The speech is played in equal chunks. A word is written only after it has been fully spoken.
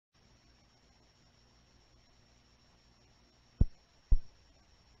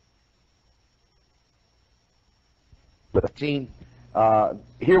15.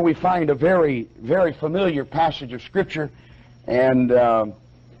 Here we find a very, very familiar passage of Scripture, and I'm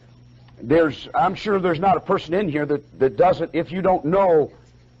sure there's not a person in here that doesn't, if you don't know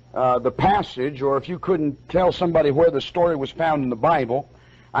the passage, or if you couldn't tell somebody where the story was found in the Bible,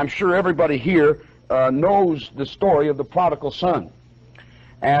 I'm sure everybody here knows the story of the prodigal son.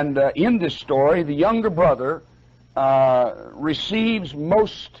 And in this story, the younger brother receives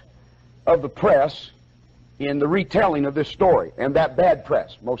most of the press in the retelling of this story, and that bad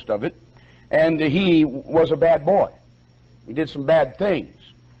press, most of it. And he was a bad boy. He did some bad things.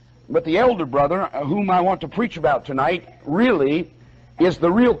 But the elder brother, whom I want to preach about tonight, really is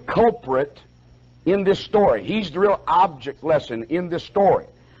the real culprit in this story. He's the real object lesson in this story.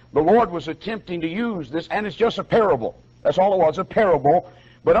 The Lord was attempting to use this, and it's just a parable. That's all it was, a parable.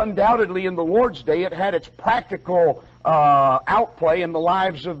 But undoubtedly in the Lord's day it had its practical outplay in the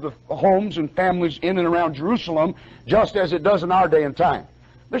lives of the homes and families in and around Jerusalem, just as it does in our day and time.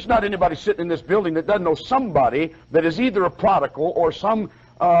 There's not anybody sitting in this building that doesn't know somebody that is either a prodigal or some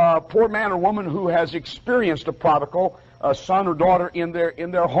poor man or woman who has experienced a prodigal son or daughter in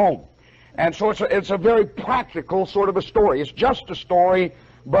their home. And so it's a very practical sort of a story. It's just a story,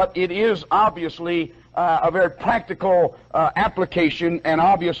 but it is obviously a very practical application, and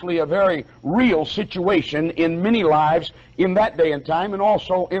obviously a very real situation in many lives in that day and time, and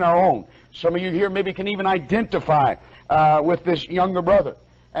also in our own. Some of you here maybe can even identify with this younger brother.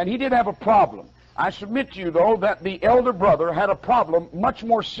 And he did have a problem. I submit to you, though, that the elder brother had a problem much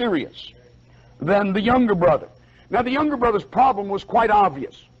more serious than the younger brother. Now, the younger brother's problem was quite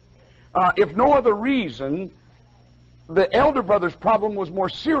obvious. If no other reason, the elder brother's problem was more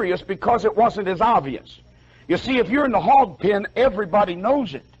serious because it wasn't as obvious. You see, if you're in the hog pen, everybody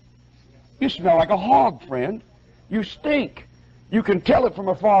knows it. You smell like a hog, friend. You stink. You can tell it from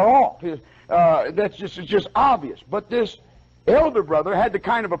afar off. It's just obvious. But this elder brother had the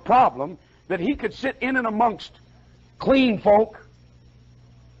kind of a problem that he could sit in and amongst clean folk,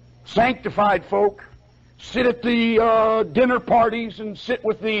 sanctified folk, sit at the dinner parties and sit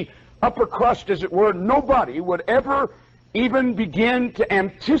with the upper crust, as it were. Nobody would ever even begin to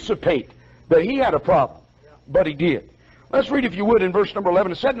anticipate that he had a problem, but he did. Let's read, if you would, in verse number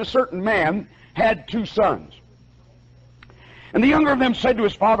 11. It said, "And a certain man had 2 sons. And the younger of them said to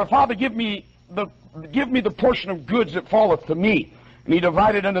his father, Father, give me the portion of goods that falleth to me. And he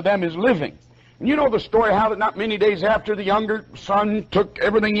divided unto them his living." And you know the story, how that not many days after, the younger son took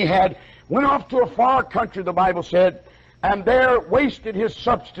everything he had, went off to a far country, the Bible said, and there wasted his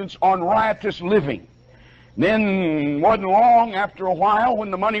substance on riotous living. Then wasn't long after a while when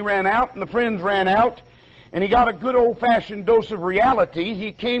the money ran out and the friends ran out, and he got a good old-fashioned dose of reality,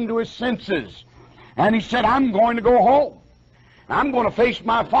 he came to his senses. And he said, I'm going to go home. I'm going to face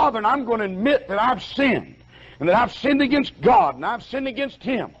my father, and I'm going to admit that I've sinned, and that I've sinned against God, and I've sinned against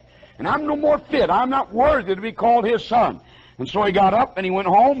him. And I'm no more fit. I'm not worthy to be called his son. And so he got up and he went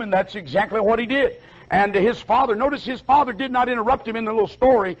home, and that's exactly what he did. And his father, notice his father did not interrupt him in the little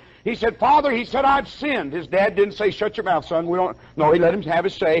story. He said, Father, he said, I've sinned. His dad didn't say, shut your mouth, son. No, he let him have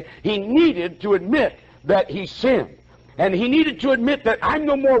his say. He needed to admit that he sinned. And he needed to admit that I'm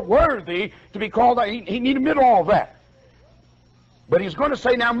no more worthy to be called. He needed to admit all that. But he's going to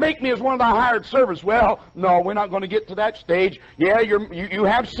say, now make me as one of thy hired servants. Well, no, we're not going to get to that stage. Yeah, you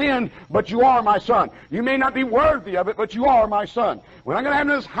have sinned, but you are my son. You may not be worthy of it, but you are my son. We're not going to have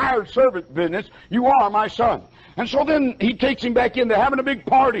this hired servant business. You are my son. And so then he takes him back in. They're having a big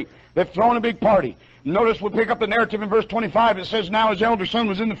party. They've thrown a big party. Notice, we'll pick up the narrative in verse 25. It says, Now his elder son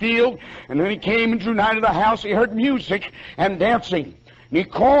was in the field, and when he came and drew nigh to the house, he heard music and dancing. And he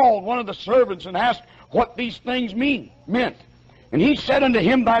called one of the servants and asked what these things meant. And he said unto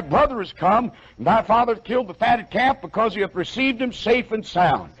him, Thy brother is come, and thy father hath killed the fatted calf, because he hath received him safe and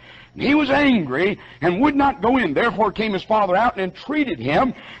sound. And he was angry, and would not go in. Therefore came his father out, and entreated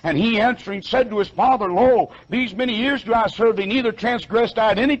him. And he answering said to his father, Lo, these many years do I serve thee, neither transgressed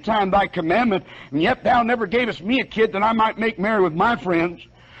I at any time thy commandment, and yet thou never gavest me a kid, that I might make merry with my friends.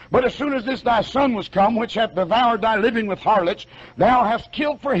 But as soon as this thy son was come, which hath devoured thy living with harlots, thou hast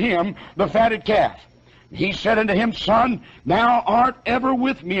killed for him the fatted calf. He said unto him, Son, thou art ever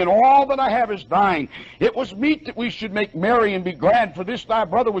with me, and all that I have is thine. It was meet that we should make merry and be glad, for this thy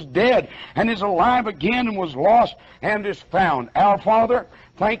brother was dead, and is alive again, and was lost, and is found. Our Father,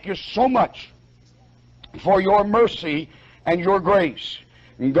 thank you so much for your mercy and your grace.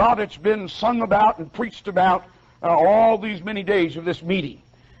 And God, it's been sung about and preached about all these many days of this meeting.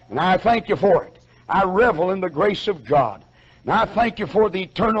 And I thank you for it. I revel in the grace of God. And I thank you for the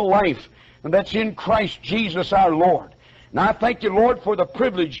eternal life and that's in Christ Jesus our Lord. And I thank you, Lord, for the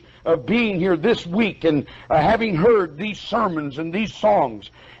privilege of being here this week and having heard these sermons and these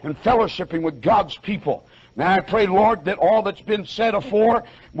songs and fellowshipping with God's people. Now I pray, Lord, that all that's been said afore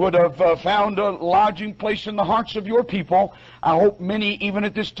would have found a lodging place in the hearts of your people. I hope many, even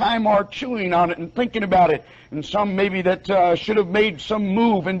at this time, are chewing on it and thinking about it. And some maybe that should have made some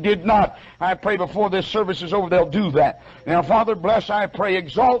move and did not. I pray before this service is over, they'll do that. Now, Father, bless, I pray,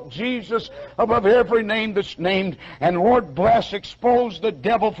 exalt Jesus above every name that's named. And Lord, bless, expose the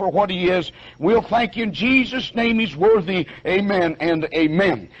devil for what he is. We'll thank you in Jesus' name. He's worthy. Amen and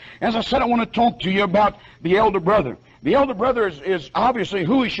amen. As I said, I want to talk to you about the elder brother. The elder brother is obviously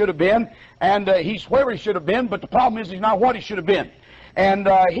who he should have been, and he's where he should have been, but the problem is he's not what he should have been. And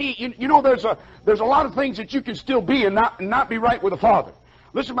you know, there's a lot of things that you can still be and not be right with the Father.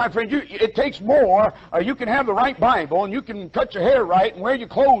 Listen, my friend, it takes more. You can have the right Bible, and you can cut your hair right, and wear your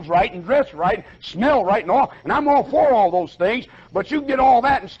clothes right, and dress right, smell right, and all. And I'm all for all those things, but you can get all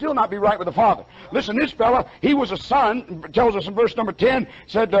that and still not be right with the Father. Listen, this fella, he was a son. It tells us in verse number 10,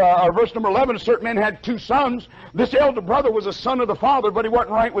 said, or verse number 11, a certain man had 2 sons. This elder brother was a son of the father, but he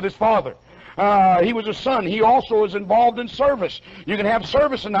wasn't right with his father. He was a son. He also was involved in service. You can have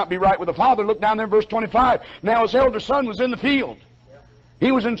service and not be right with the Father. Look down there in verse 25. Now his elder son was in the field.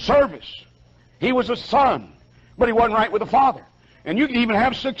 He was in service. He was a son, but he wasn't right with the Father. And you can even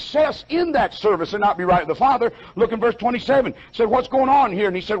have success in that service and not be right with the Father. Look in verse 27. It said, what's going on here?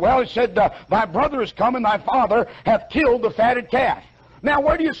 And he said, well, it said, thy brother is come, and thy father hath killed the fatted calf. Now,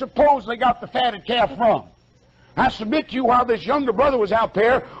 where do you suppose they got the fatted calf from? I submit to you, while this younger brother was out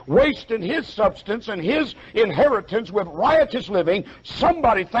there wasting his substance and his inheritance with riotous living,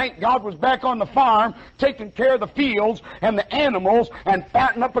 somebody, thank God, was back on the farm taking care of the fields and the animals and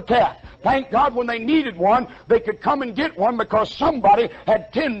fattening up a calf. Thank God, when they needed one, they could come and get one because somebody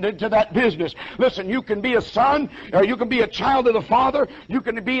had tended to that business. Listen, you can be a son, or you can be a child of the Father. You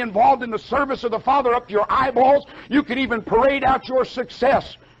can be involved in the service of the Father up to your eyeballs. You can even parade out your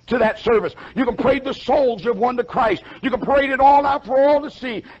success to that service. You can parade the souls of one to Christ. You can parade it all out for all to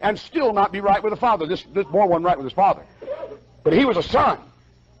see and still not be right with the Father. This boy wasn't right with his father. But he was a son.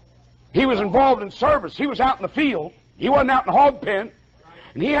 He was involved in service. He was out in the field. He wasn't out in the hog pen.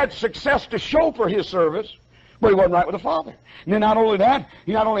 And he had success to show for his service, but he wasn't right with the Father. And then not only that,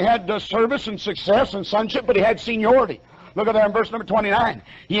 he not only had service and success and sonship, but he had seniority. Look at that in verse number 29.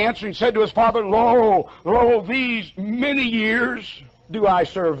 He answered and said to his father, Lo, these many years do I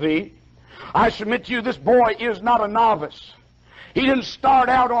serve thee. I submit to you, this boy is not a novice. He didn't start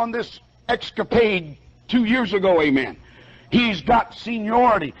out on this escapade 2 years ago, amen. He's got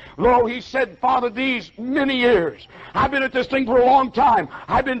seniority. Lo, he said, Father, these many years. I've been at this thing for a long time.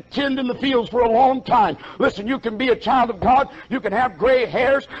 I've been tending the fields for a long time. Listen, you can be a child of God. You can have gray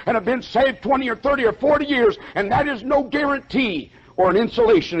hairs and have been saved 20 or 30 or 40 years, and that is no guarantee or an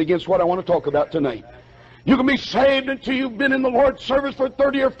insulation against what I want to talk about tonight. You can be saved until you've been in the Lord's service for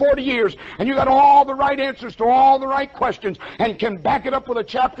 30 or 40 years, and you got all the right answers to all the right questions, and can back it up with a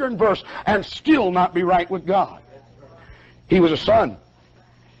chapter and verse, and still not be right with God. He was a son.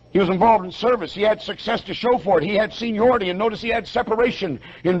 He was involved in service. He had success to show for it. He had seniority, and notice he had separation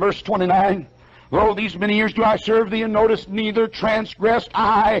in verse 29. Lo, these many years do I serve thee, and notice, neither transgressed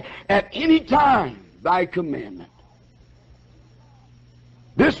I at any time thy commandment.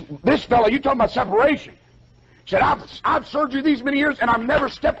 This fellow, you talking about separation. Said, I've served you these many years, and I've never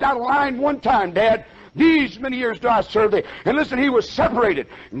stepped out of line one time, Dad. These many years do I serve thee. And listen, he was separated.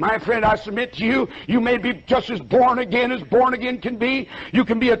 My friend, I submit to you, you may be just as born again can be. You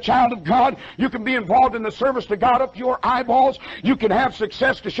can be a child of God. You can be involved in the service to God up to your eyeballs. You can have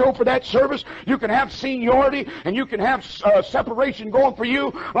success to show for that service. You can have seniority, and you can have separation going for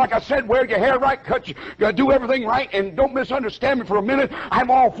you. Like I said, wear your hair right, do everything right, and don't misunderstand me for a minute. I'm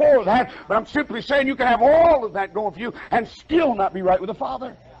all for that, but I'm simply saying you can have all of that going for you and still not be right with the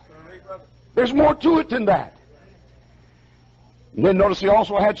Father. There's more to it than that. And then notice he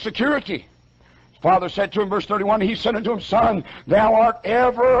also had security. His father said to him, verse 31, he said unto him, Son, thou art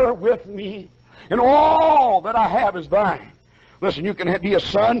ever with me, and all that I have is thine. Listen, you can be a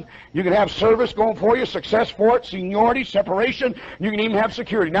son, you can have service going for you, success for it, seniority, separation, you can even have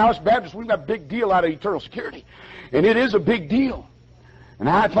security. Now, as Baptists, we've got a big deal out of eternal security. And it is a big deal. And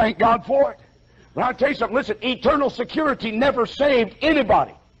I thank God for it. But I'll tell you something, listen, eternal security never saved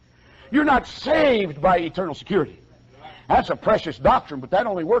anybody. You're not saved by eternal security. That's a precious doctrine, but that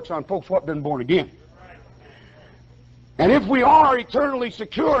only works on folks who have been born again. And if we are eternally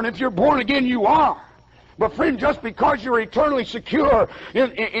secure, and if you're born again, you are. But friend, just because you're eternally secure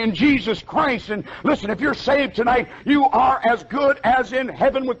in Jesus Christ, and listen, if you're saved tonight, you are as good as in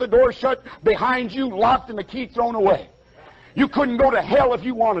heaven with the door shut behind you, locked, and the key thrown away. You couldn't go to hell if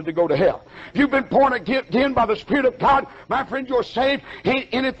you wanted to go to hell. If you've been born again by the Spirit of God, my friend, you're saved. Ain't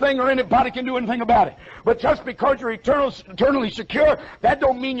anything or anybody can do anything about it. But just because you're eternally secure, that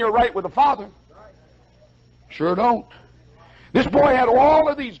don't mean you're right with the Father. Sure don't. This boy had all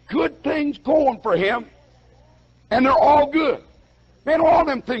of these good things going for him, and they're all good. Man, all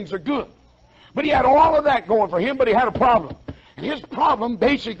them things are good. But he had all of that going for him, but he had a problem. And his problem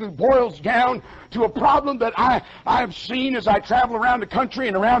basically boils down to a problem that I have seen as I travel around the country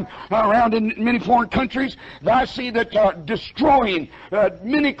and around in many foreign countries, that I see that destroying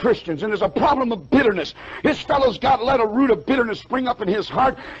many Christians. And there's a problem of bitterness. This fellow's got let a root of bitterness spring up in his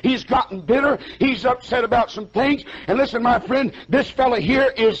heart. He's gotten bitter. He's upset about some things. And listen, my friend, this fellow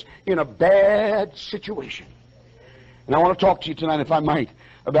here is in a bad situation. And I want to talk to you tonight, if I might,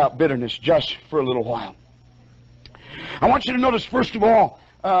 about bitterness just for a little while. I want you to notice, first of all,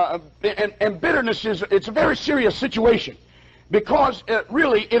 and bitterness it's a very serious situation, because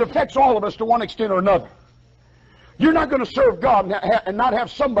it affects all of us to one extent or another. You're not going to serve God and not have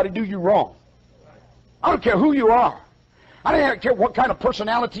somebody do you wrong. I don't care who you are. I don't care what kind of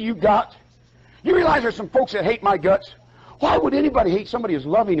personality you got. You realize there's some folks that hate my guts? Why would anybody hate somebody who's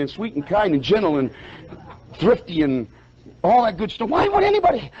loving and sweet and kind and gentle and thrifty and all that good stuff? Why would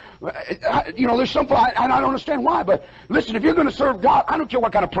anybody? There's some, I don't understand why, but listen, if you're going to serve God, I don't care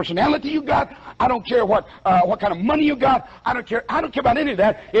what kind of personality you got. I don't care what kind of money you got. I don't care about any of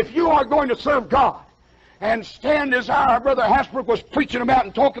that. If you are going to serve God and stand as our brother Hasbrook was preaching about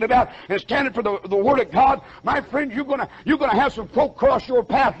and talking about, and standing for the Word of God, my friend, you're going to have some folk cross your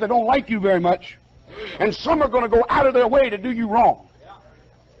path that don't like you very much, and some are going to go out of their way to do you wrong.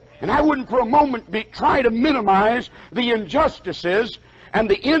 And I wouldn't for a moment try to minimize the injustices and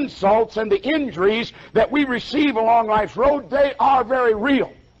the insults and the injuries that we receive along life's road. They are very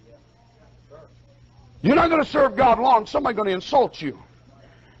real. You're not going to serve God long. Somebody's going to insult you.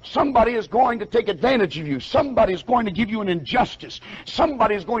 Somebody is going to take advantage of you. Somebody is going to give you an injustice.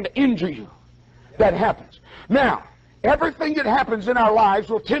 Somebody is going to injure you. That happens. Now, everything that happens in our lives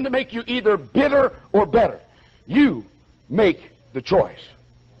will tend to make you either bitter or better. You make the choice.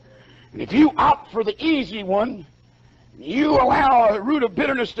 And if you opt for the easy one, you allow a root of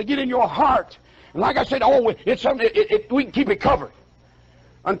bitterness to get in your heart. And like I said, it's something we can keep it covered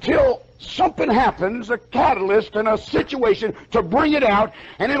until something happens, a catalyst and a situation to bring it out,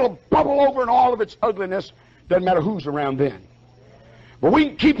 and it'll bubble over in all of its ugliness. Doesn't matter who's around then. But we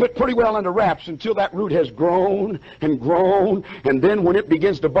can keep it pretty well under wraps until that root has grown, and then when it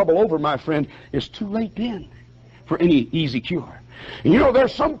begins to bubble over, my friend, it's too late then for any easy cure. And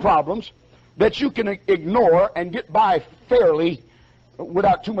there's some problems that you can ignore and get by fairly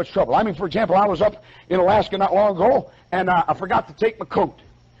without too much trouble. I mean, for example, I was up in Alaska not long ago, and I forgot to take my coat.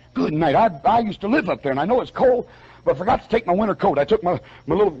 Good night. I used to live up there, and I know it's cold, but I forgot to take my winter coat. I took my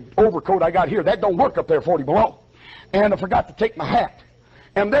little overcoat I got here. That don't work up there 40 below. And I forgot to take my hat.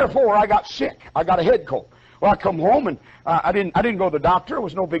 And therefore, I got sick. I got a head cold. Well, I come home, and I didn't go to the doctor. It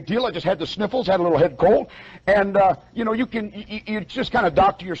was no big deal. I just had the sniffles, had a little head cold. And, you just kind of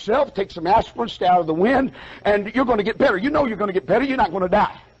doctor yourself, take some aspirin, stay out of the wind, and you're going to get better. You know you're going to get better. You're not going to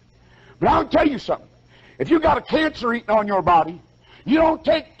die. But I'll tell you something. If you got a cancer eating on your body, you don't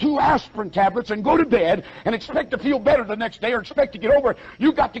take 2 aspirin tablets and go to bed and expect to feel better the next day or expect to get over it.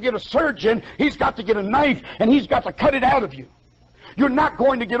 You've got to get a surgeon. He's got to get a knife, and he's got to cut it out of you. You're not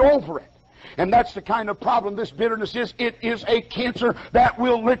going to get over it. And that's the kind of problem this bitterness is. It is a cancer that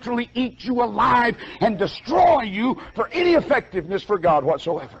will literally eat you alive and destroy you for any effectiveness for God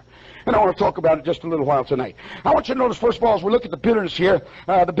whatsoever. And I want to talk about it just a little while tonight. I want you to notice, first of all, as we look at the bitterness here,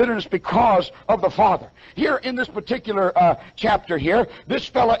 the bitterness because of the Father. Here in this particular chapter here, this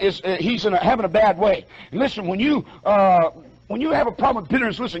fella he's having a bad way. And listen, when you have a problem with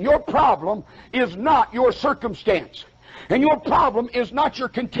bitterness, listen, your problem is not your circumstance. And your problem is not your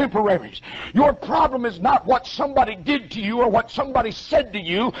contemporaries. Your problem is not what somebody did to you or what somebody said to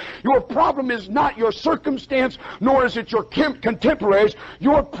you. Your problem is not your circumstance, nor is it your contemporaries.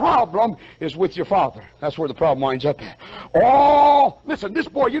 Your problem is with your Father. That's where the problem winds up at. Listen, this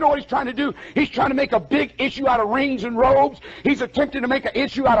boy, you know what he's trying to do? He's trying to make a big issue out of rings and robes. He's attempting to make an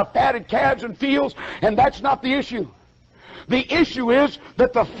issue out of fatted calves and fields, and that's not the issue. The issue is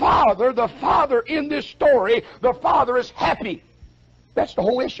that the Father in this story, the Father is happy. That's the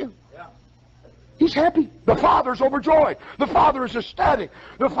whole issue. He's happy. The father's overjoyed. The father is ecstatic.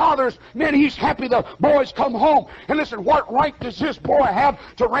 The father's, man, he's happy the boys come home. And listen, what right does this boy have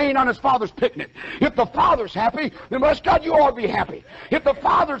to rain on his father's picnic? If the father's happy, then bless God, you ought to be happy. If the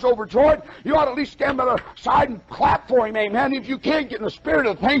father's overjoyed, you ought to at least stand by the side and clap for him, amen. If you can't get in the spirit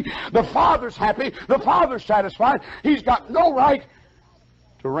of the thing, the father's happy. The father's satisfied. He's got no right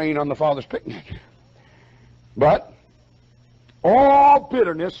to rain on the father's picnic. But all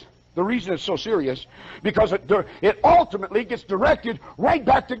bitterness, the reason it's so serious, because it ultimately gets directed right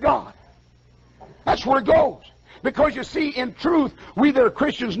back to God. That's where it goes. Because you see, in truth, we that are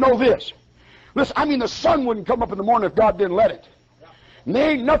Christians know this. Listen, I mean, the sun wouldn't come up in the morning if God didn't let it. And there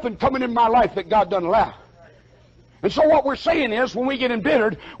ain't nothing coming in my life that God doesn't allow. And so what we're saying is, when we get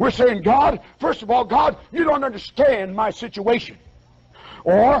embittered, we're saying, God, first of all, God, you don't understand my situation.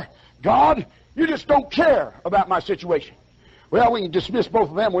 Or, God, you just don't care about my situation. Well, we can dismiss both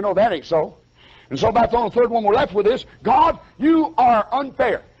of them. We know that ain't so. And so about the only third one we're left with is, God, you are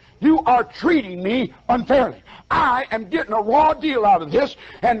unfair. You are treating me unfairly. I am getting a raw deal out of this,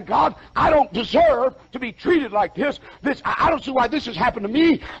 and God, I don't deserve to be treated like this. I don't see why this has happened to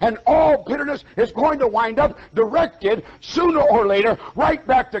me, and all bitterness is going to wind up directed sooner or later right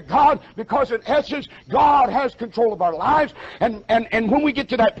back to God, because in essence, God has control of our lives, and when we get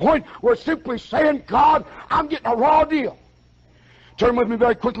to that point, we're simply saying, God, I'm getting a raw deal. Turn with me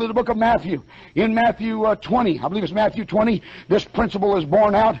very quickly to the book of Matthew. In Matthew 20, I believe it's Matthew 20, this principle is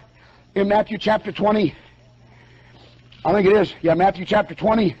borne out. In Matthew chapter 20, I think it is. Yeah, Matthew chapter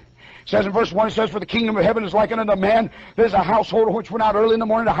 20. It says in verse 1, it says, for the kingdom of heaven is likened unto a man that is a householder which went out early in the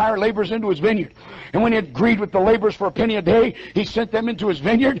morning to hire laborers into his vineyard. And when he had agreed with the laborers for a penny a day, he sent them into his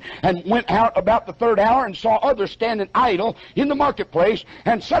vineyard, and went out about the third hour, and saw others standing idle in the marketplace,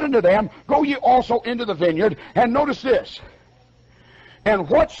 and said unto them, go ye also into the vineyard. And notice this, and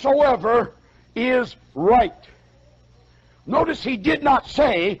whatsoever is right. Notice he did not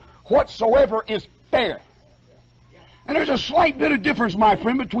say whatsoever is fair. And there's a slight bit of difference, my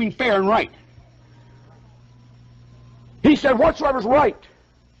friend, between fair and right. He said, whatsoever is right,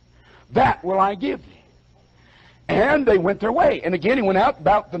 that will I give thee. And they went their way. And again, he went out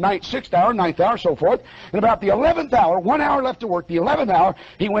about the sixth hour, ninth hour, so forth. And about the 11th hour, 1 hour left to work, the 11th hour,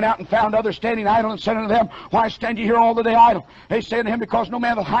 he went out and found others standing idle, and said unto them, why stand ye here all the day idle? They said unto him, because no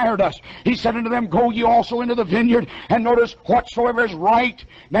man hath hired us. He said unto them, go ye also into the vineyard, and notice, whatsoever is right,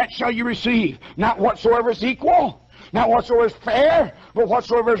 that shall ye receive. Not whatsoever is equal, not whatsoever is fair, but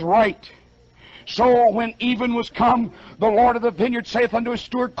whatsoever is right. So when even was come, the Lord of the vineyard saith unto his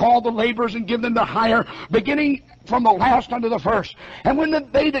steward, call the laborers and give them the hire, beginning from the last unto the first. And when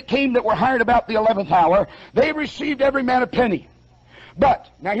they that came that were hired about the 11th hour, they received every man a penny. But,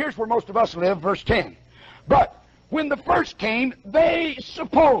 now here's where most of us live, verse 10. But when the first came, they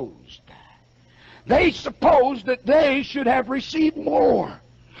supposed that they should have received more.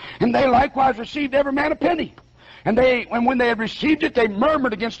 And they likewise received every man a penny. And when they had received it, they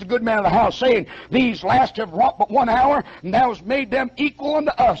murmured against the good man of the house, saying, these last have wrought but 1 hour, and thou hast made them equal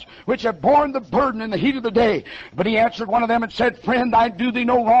unto us, which have borne the burden in the heat of the day. But he answered one of them and said, friend, I do thee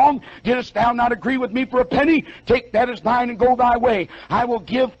no wrong. Didst thou not agree with me for a penny? Take that as thine and go thy way. I will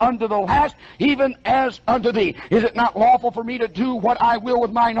give unto the last, even as unto thee. Is it not lawful for me to do what I will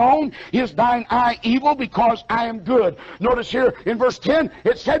with mine own? Is thine eye evil because I am good? Notice here in verse 10,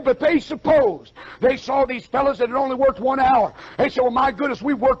 it said, but they supposed. They saw these fellows that had only worked 1 hour. They said, well, my goodness,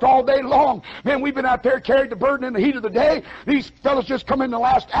 we've worked all day long. Man, we've been out there, carried the burden in the heat of the day. These fellows just come in the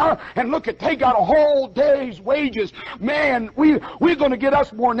last hour, and look, they got a whole day's wages. Man, we're going to get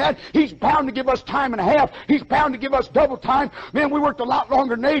us more than that. He's bound to give us time and a half. He's bound to give us double time. Man, we worked a lot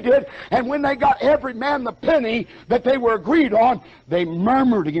longer than they did. And when they got every man the penny that they were agreed on, they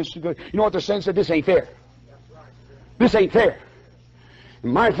murmured against the good. You know what they're saying? Said, this ain't fair. This ain't fair.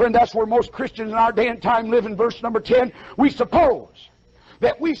 My friend, that's where most Christians in our day and time live. In verse number 10, we suppose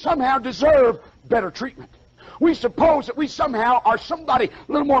that we somehow deserve better treatment. We suppose that we somehow are somebody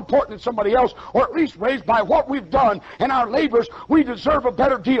a little more important than somebody else, or at least raised by what we've done and our labors, we deserve a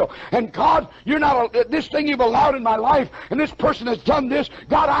better deal. And God, you're not this thing you've allowed in my life, and this person has done this.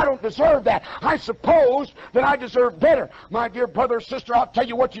 God, I don't deserve that. I suppose that I deserve better. My dear brother or sister, I'll tell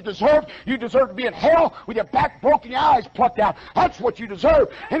you what you deserve. You deserve to be in hell with your back broken, your eyes plucked out. That's what you deserve.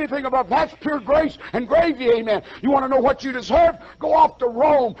 Anything above that's pure grace and gravy, amen. You want to know what you deserve? Go off to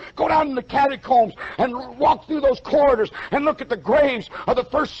Rome. Go down in the catacombs and walk through those corridors and look at the graves of the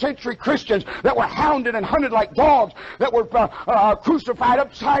first century Christians that were hounded and hunted like dogs, that were crucified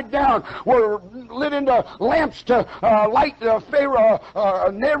upside down, were lit into lamps to light Pharaoh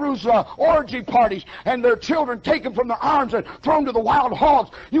Nero's orgy parties, and their children taken from their arms and thrown to the wild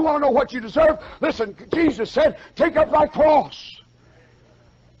hogs. You want to know what you deserve? Listen, Jesus said, take up thy cross.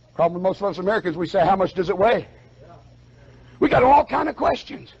 Problem with most of us Americans, we say, how much does it weigh? We got all kind of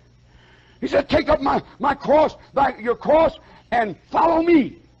questions. He said, take up my cross, your cross, and follow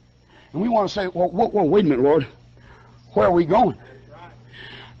me. And we want to say, well, wait a minute, Lord. Where are we going?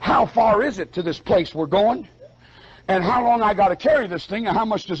 How far is it to this place we're going? And how long I got to carry this thing, and how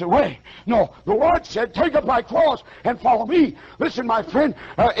much does it weigh? No, the Lord said, take up thy cross and follow me. Listen, my friend,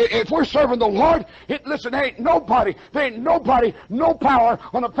 if we're serving the Lord, listen, there ain't nobody, no power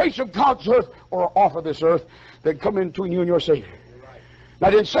on the face of God's earth or off of this earth that can come in between you and your Savior. Now,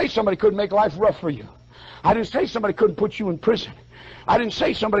 I didn't say somebody couldn't make life rough for you. I didn't say somebody couldn't put you in prison. I didn't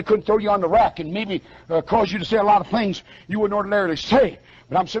say somebody couldn't throw you on the rack and maybe cause you to say a lot of things you wouldn't ordinarily say.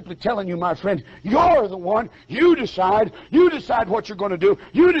 But I'm simply telling you, my friend, you're the one. You decide. You decide what you're going to do.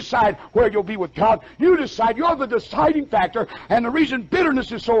 You decide where you'll be with God. You decide. You're the deciding factor. And the reason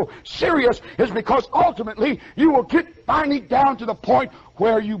bitterness is so serious is because ultimately you will get finally down to the point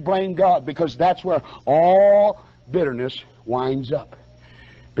where you blame God, because that's where all bitterness winds up,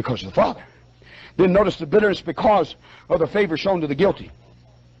 because of the Father. Then notice the bitterness because of the favor shown to the guilty.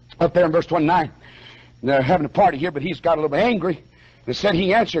 Up there in verse 29, they're having a party here, but he's got a little bit angry. It said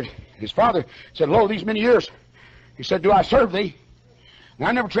he answered his father, said, lo, these many years, he said, do I serve thee? And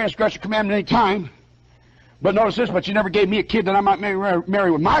I never transgressed your commandment any time. But notice this, but you never gave me a kid that I might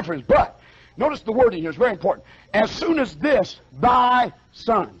marry with my friends. But notice the wording here is very important. As soon as this, thy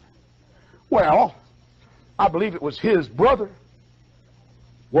son. Well, I believe it was his brother,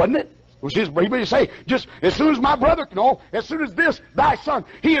 wasn't it? It was his brother. He didn't say, just as soon as my brother, no, as soon as this, thy son.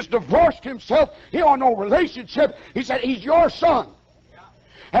 He has divorced himself. He don't no relationship. He said, he's your son.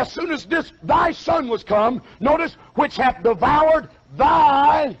 As soon as this thy son was come, notice, which hath devoured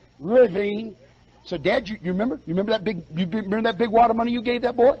thy living. So, Dad, you remember? You remember that big wad of money you gave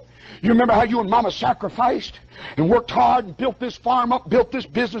that boy? You remember how you and Mama sacrificed and worked hard and built this farm up, built this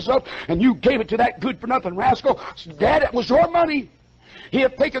business up, and you gave it to that good-for-nothing rascal? So, Dad, it was your money. He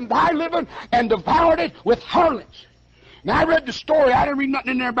hath taken thy living and devoured it with harlots. Now, I read the story. I didn't read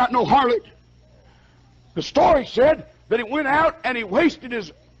nothing in there about no harlot. The story said that he went out and he wasted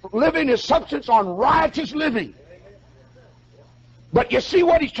his living, his substance, on riotous living. But you see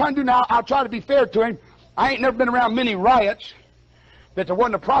what he's trying to do now? I'll try to be fair to him. I ain't never been around many riots that there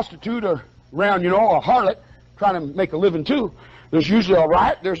wasn't a prostitute or around, a harlot trying to make a living too. There's usually a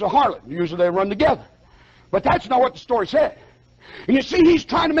riot, there's a harlot. Usually they run together. But that's not what the story said. And you see, he's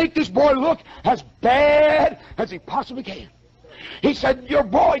trying to make this boy look as bad as he possibly can. He said, your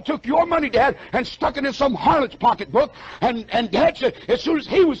boy took your money, Dad, and stuck it in some harlot's pocketbook. And Dad said, as soon as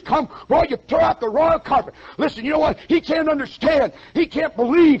he was come, boy, you throw out the royal carpet. Listen, you know what? He can't understand. He can't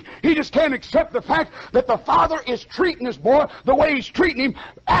believe. He just can't accept the fact that the father is treating this boy the way he's treating him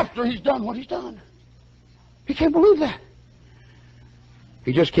after he's done what he's done. He can't believe that.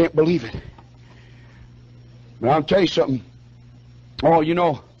 He just can't believe it. But I'll tell you something.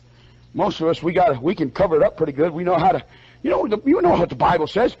 Oh, most of us, we can cover it up pretty good. We know how to, you know what the Bible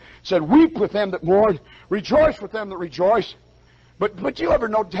says. It said, weep with them that mourn, rejoice with them that rejoice. But have you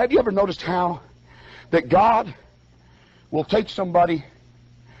ever noticed how that God will take somebody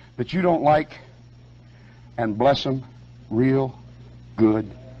that you don't like and bless them real good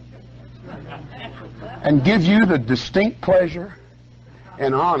and give you the distinct pleasure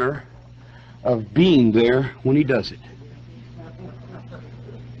and honor of being there when he does it?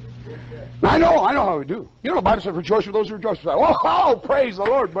 I know how we do. The Bible says, rejoice with those who rejoice. Oh, praise the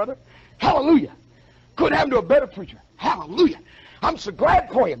Lord, brother. Hallelujah. Couldn't happen to a better preacher. Hallelujah. I'm so glad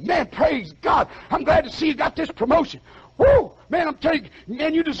for you. Man, praise God. I'm glad to see you got this promotion. Woo! Man, I'm telling you,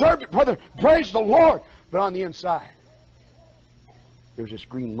 man, you deserved it, brother. Praise the Lord. But on the inside, there's this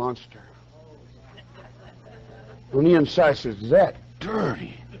green monster. On the inside says, that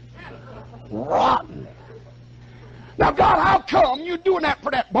dirty, rotten. Now, God, how come you doing that for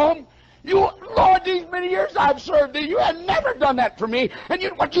that bum? Lord, these many years I've served thee, you had never done that for me. And you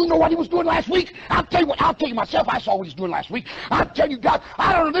know what he was doing last week? I'll tell you myself, I saw what he was doing last week. I'll tell you, God,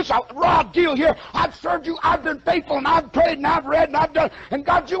 I don't know this raw deal here. I've served you, I've been faithful, and I've prayed, and I've read, and I've done, and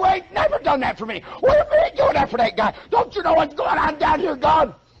God, you ain't never done that for me. What are you doing that for that guy? Don't you know what's going on down here,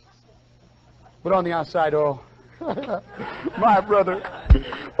 God? But on the outside, oh, my brother,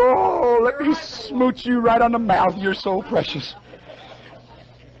 oh, let me smooch you right on the mouth. You're so precious.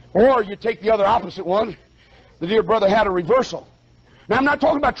 Or you take the other opposite one. the dear brother had a reversal. Now, I'm not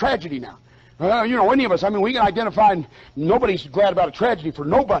talking about tragedy now. You know, any of us, I mean, we can identify, and nobody's glad about a tragedy for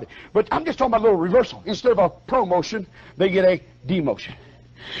nobody. But I'm just talking about a little reversal. Instead of a promotion, they get a demotion.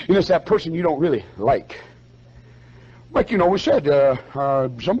 And it's that person you don't really like. Like, you know, we said,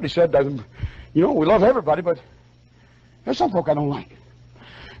 somebody said, you know, we love everybody, but there's some folk I don't like.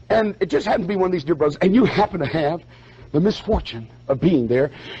 And it just happened to be one of these dear brothers, and you happen to have the misfortune of being there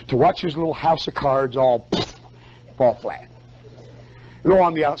to watch his little house of cards all fall flat. You know,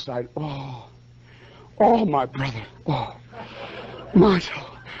 on the outside, oh, my brother, my soul.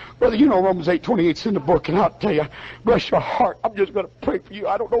 Brother, you know Romans 8:28's in the book, and I'll tell you, bless your heart, I'm just going to pray for you.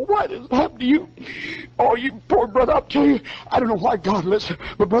 I don't know why this happened to you. Oh, you poor brother, I'll tell you, I don't know why God listen,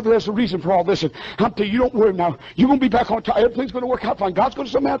 but brother, there's a reason for all this, and I'll tell you, don't worry now. You're going to be back on time. Everything's going to work out fine. God's going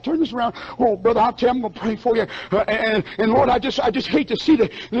to somehow turn this around. Oh, brother, I'll tell you, I'm going to pray for you. And Lord, I just hate to see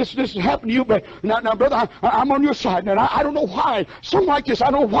this happen to you, but now brother, I'm on your side, and I don't know why. Something like this, I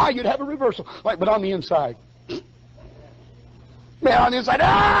don't know why you'd have a reversal. But on the inside, man, on the inside,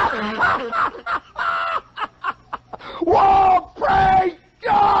 whoa, praise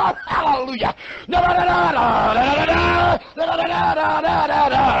God, hallelujah.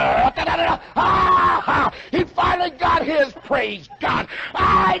 He finally got his, praise God.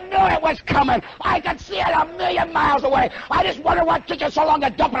 I knew it was coming. I could see it a million miles away. I just wonder what took you so long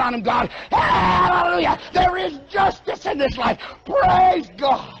to dump it on him, God. Hallelujah. There is justice in this life. Praise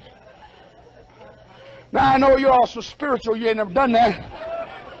God. Now, I know you're all so spiritual, you ain't never done that.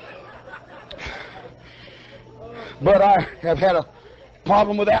 But I have had a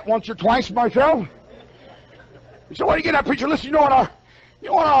problem with that once or twice myself. So what do you get at, preacher? Listen, you know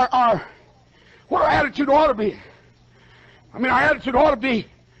what our attitude ought to be. I mean, our attitude ought to be,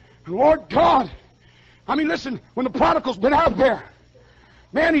 Lord God. I mean, listen, when the prodigal's been out there,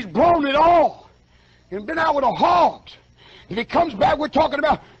 man, he's blown it all and been out with the hogs. If he comes back, we're talking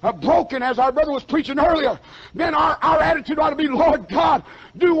about broken, as our brother was preaching earlier. Then our attitude ought to be, Lord God,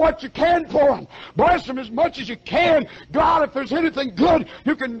 do what you can for him. Bless him as much as you can. God, if there's anything good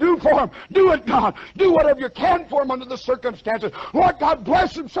you can do for him, do it, God. Do whatever you can for him under the circumstances. Lord God,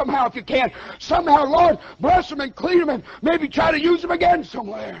 bless him somehow if you can. Somehow, Lord, bless him and clean him and maybe try to use him again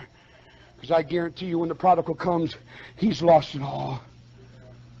somewhere. Because I guarantee you when the prodigal comes, he's lost it all.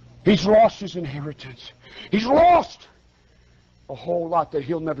 He's lost his inheritance. He's lost a whole lot that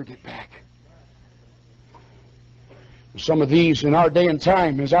he'll never get back. Some of these in our day and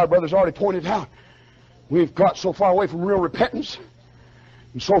time, as our brothers already pointed out, we've got so far away from real repentance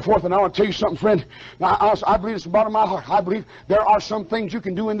and so forth. And I want to tell you something, friend. I believe it's the bottom of my heart. I believe there are some things you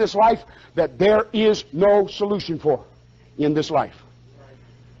can do in this life that there is no solution for in this life.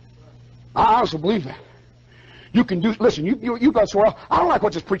 I honestly believe that. You can do, listen, you got so well, I don't like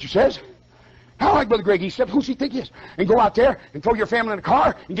what this preacher says. I don't like Brother Greg Eastep. Who's he think he is? And go out there and throw your family in a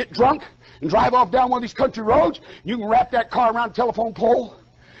car and get drunk and drive off down one of these country roads. You can wrap that car around a telephone pole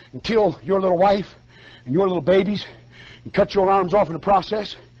and kill your little wife and your little babies and cut your arms off in the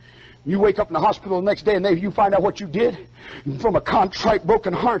process. You wake up in the hospital the next day and you find out what you did. And from a contrite,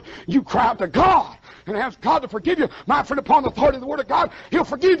 broken heart, you cry out to God and ask God to forgive you. My friend, upon the authority of the Word of God, He'll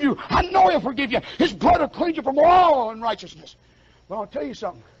forgive you. I know He'll forgive you. His blood will cleanse you from all unrighteousness. But I'll tell you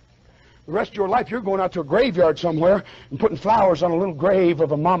something. The rest of your life, you're going out to a graveyard somewhere and putting flowers on a little grave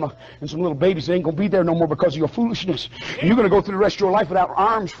of a mama and some little babies that ain't going to be there no more because of your foolishness. And you're going to go through the rest of your life without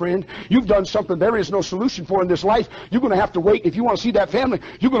arms, friend. You've done something there is no solution for in this life. You're going to have to wait. If you want to see that family,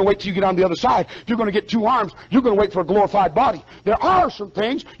 you're going to wait till you get on the other side. If you're going to get 2 arms, you're going to wait for a glorified body. There are some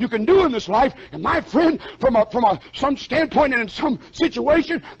things you can do in this life, and my friend, from some standpoint and in some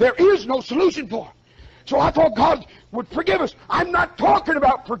situation, there is no solution for. So I thought God would forgive us. I'm not talking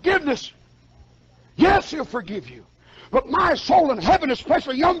about forgiveness. Yes, He'll forgive you. But my soul in heaven,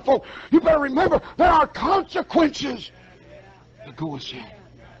 especially young folk, you better remember there are consequences that go with sin.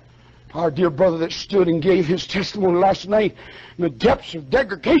 Our dear brother that stood and gave his testimony last night in the depths of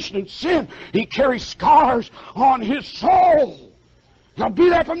degradation and sin, he carries scars on his soul. Now be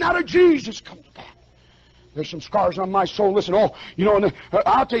that from now to Jesus comes back. There's some scars on my soul. Listen,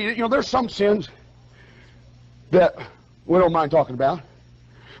 I'll tell you, there's some sins that we don't mind talking about.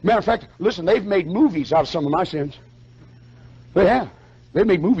 Matter of fact, listen, they've made movies out of some of my sins. They have. They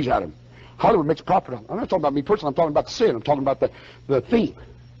made movies out of them. Hollywood makes profit on them. I'm not talking about me personally. I'm talking about the sin. I'm talking about the theme.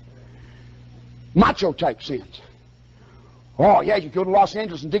 Macho type sins. Oh, yeah, you go to Los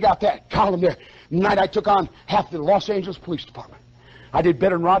Angeles and dig out that column there. The night I took on half the Los Angeles Police Department. I did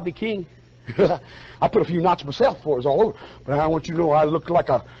better than Rodney King. I put a few knots myself before it was all over. But I want you to know I looked like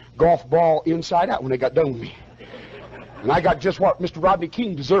a golf ball inside out when they got done with me. And I got just what Mr. Rodney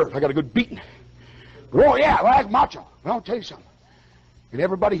King deserved. I got a good beating. Oh, yeah, well, that's macho. Well, I'll tell you something. And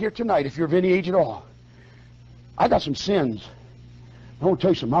everybody here tonight, if you're of any age at all, I got some sins. I want to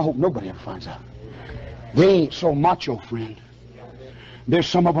tell you something. I hope nobody ever finds out. They ain't so macho, friend. There's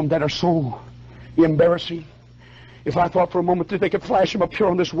some of them that are so embarrassing. If I thought for a moment that they could flash them up here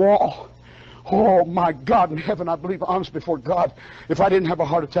on this wall, oh, my God in heaven, I believe honest before God, if I didn't have a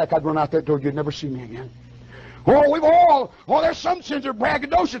heart attack, I'd run out that door. You'd never see me again. There's some sins that are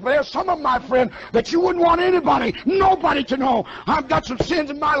braggadocious, but there's some of them, my friend, that you wouldn't want nobody to know. I've got some sins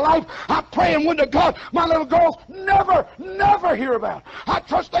in my life. I'm praying when to God, my little girls never hear about. I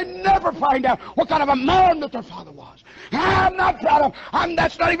trust they never find out what kind of a man that their father was. I'm not proud of him.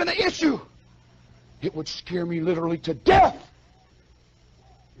 That's not even the issue. It would scare me literally to death.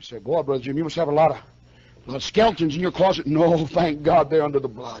 You say, boy, Brother Jim, you must have a lot of skeletons in your closet. No, thank God they're under the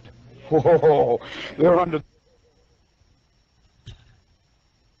blood. Oh, they're under.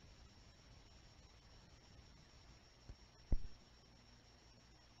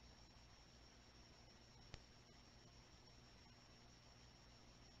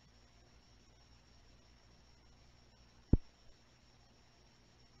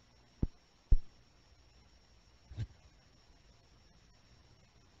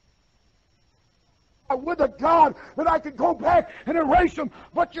 I would to God that I could go back and erase them,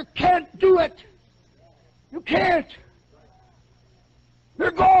 but you can't do it. You can't.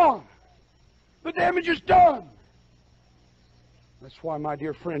 They're gone. The damage is done. That's why, my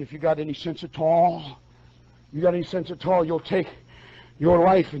dear friend, if you got any sense at all, you'll take your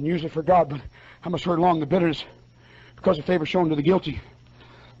life and use it for God. But I must hurry along. The bitterness because of favor shown to the guilty.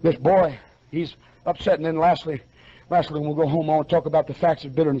 This boy, he's upset. And then lastly, when we'll go home, I want to talk about the facts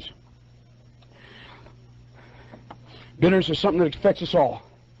of bitterness. Bitterness is something that affects us all,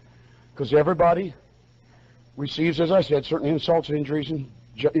 because everybody receives, as I said, certain insults, injuries, and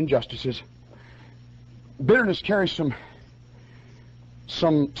injustices. Bitterness carries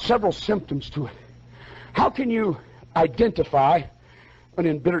several symptoms to it. How can you identify an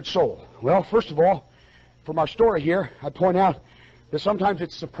embittered soul? Well, first of all, from our story here, I point out that sometimes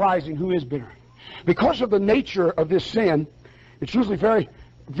it's surprising who is bitter. Because of the nature of this sin, it's usually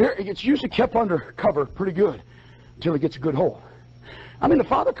it's usually kept under cover pretty good until he gets a good hold. I mean, the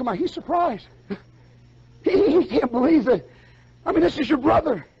father, come on, he's surprised. He can't believe it. I mean, this is your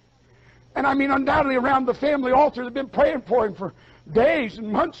brother. And I mean, undoubtedly around the family altar, they've been praying for him for days and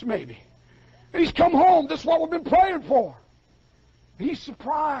months maybe. And he's come home. This is what we've been praying for. He's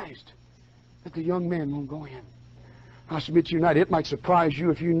surprised that the young man won't go in. I submit to you tonight, it might surprise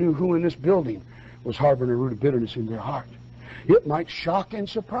you if you knew who in this building was harboring a root of bitterness in their heart. It might shock and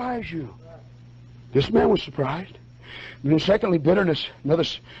surprise you. This man was surprised. And then secondly, bitterness. Another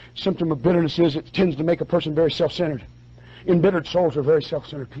symptom of bitterness is it tends to make a person very self-centered. Embittered souls are very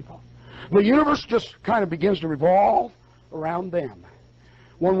self-centered people. The universe just kind of begins to revolve around them.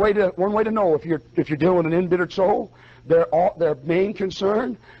 One way to know if you're dealing with an embittered soul, their main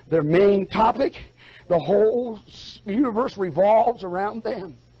concern, their main topic, the whole universe revolves around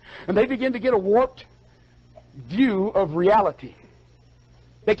them. And they begin to get a warped view of reality.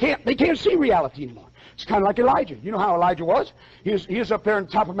 They can't see reality anymore. It's kind of like Elijah. You know how Elijah was? He was up there on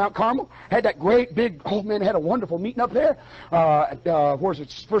top of Mount Carmel, had that great big, had a wonderful meeting up there. Where is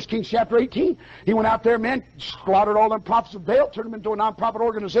it? 1 Kings chapter 18. He went out there, man, slaughtered all them prophets of Baal, turned them into a non-profit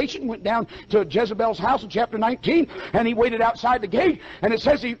organization, went down to Jezebel's house in chapter 19, and he waited outside the gate. And it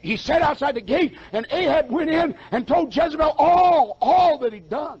says he sat outside the gate, and Ahab went in and told Jezebel all that he'd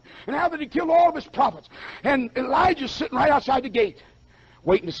done, and how that he killed all of his prophets. And Elijah's sitting right outside the gate,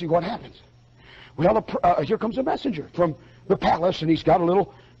 waiting to see what happens. Well, here comes a messenger from the palace, and he's got a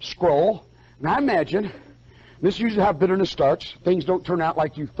little scroll. And I imagine, this is usually how bitterness starts. Things don't turn out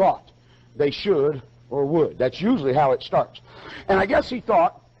like you thought they should or would. That's usually how it starts. And I guess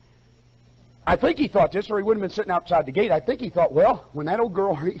I think he thought this, or he wouldn't have been sitting outside the gate. I think he thought, well, when that old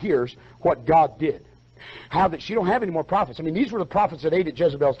girl hears what God did, how that she don't have any more prophets. I mean, these were the prophets that ate at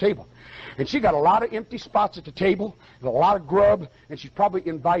Jezebel's table. And she got a lot of empty spots at the table, and a lot of grub, and she's probably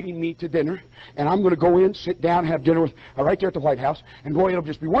inviting me to dinner. And I'm going to go in, sit down, have dinner with right there at the White House, and boy, it'll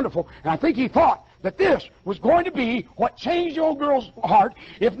just be wonderful. And I think he thought that this was going to be what changed the old girl's heart.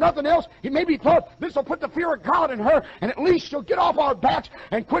 If nothing else, he maybe thought this will put the fear of God in her, and at least she'll get off our backs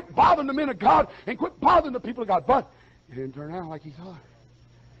and quit bothering the men of God and quit bothering the people of God. But it didn't turn out like he thought.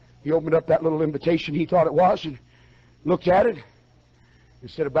 He opened up that little invitation he thought it was and looked at it and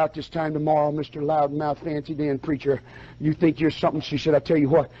said, about this time tomorrow, Mr. Loudmouth, Fancy Dan preacher, you think you're something? She said, I tell you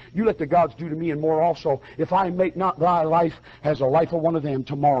what, you let the gods do to me and more also, if I make not thy life as the life of one of them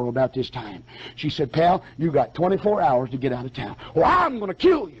tomorrow about this time. She said, pal, you got 24 hours to get out of town, or I'm going to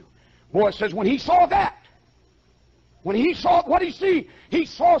kill you. Boy, it says when he saw that, when he saw, what did he see? He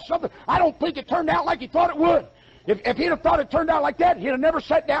saw something. I don't think it turned out like he thought it would. If he'd have thought it turned out like that, he'd have never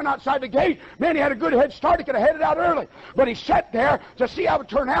sat down outside the gate. Man, he had a good head start. He could have headed out early. But he sat there to see how it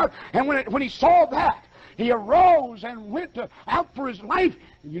turned out. And when he saw that, he arose and went out for his life.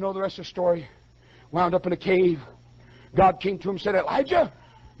 And you know the rest of the story. Wound up in a cave. God came to him and said, Elijah,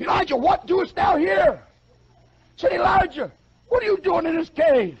 Elijah, what doest thou here? He said, Elijah, what are you doing in this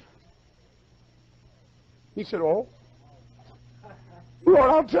cave? He said, oh,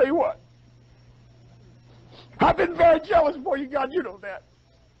 Lord, I'll tell you what. I've been very jealous for you, God. You know that.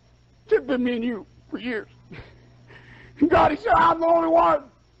 It's been me and you for years. And God, he said, I'm the only one.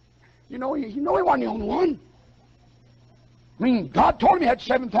 You know he wasn't the only one. I mean, God told him he had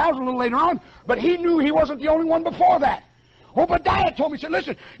 7,000 a little later on, but he knew he wasn't the only one before that. Obadiah told me, he said,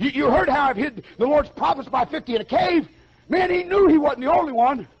 listen, you heard how I've hid the Lord's prophets by 50 in a cave. Man, he knew he wasn't the only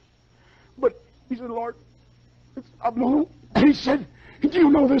one. But he said, Lord, I've known. And he said, do you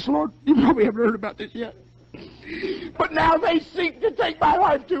know this, Lord? You probably haven't heard about this yet. But now they seek to take my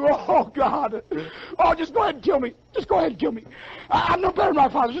life too. Oh, God. Oh, just go ahead and kill me. Just go ahead and kill me. I'm no better than my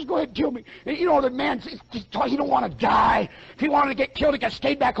father. Just go ahead and kill me. You know, the man, he don't want to die. If he wanted to get killed, he could have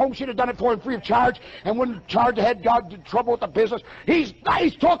stayed back home. She'd have done it for him free of charge and wouldn't charge ahead God in trouble with the business. He's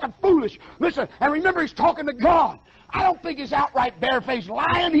talking foolish. Listen, and remember, he's talking to God. I don't think he's outright barefaced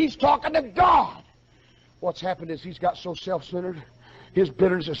lying. He's talking to God. What's happened is he's got so self-centered. His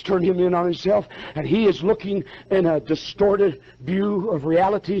bitterness has turned him in on himself, and he is looking in a distorted view of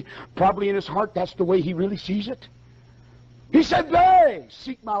reality. Probably in his heart, that's the way he really sees it. He said, they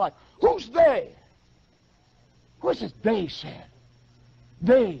seek my life. Who's they? What's this they said?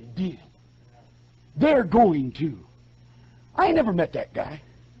 They did. They're going to. I ain't never met that guy.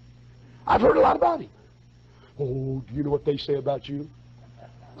 I've heard a lot about him. Oh, do you know what they say about you?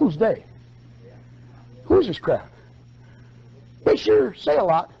 Who's they? Who's this crowd? They sure say a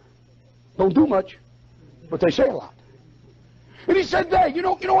lot. Don't do much, but they say a lot. And he said that, you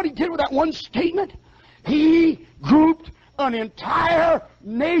know what he did with that one statement? He grouped an entire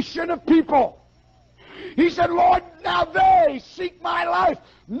nation of people. He said, Lord, now they seek my life.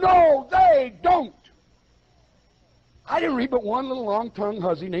 No, they don't. I didn't read but one little long-tongued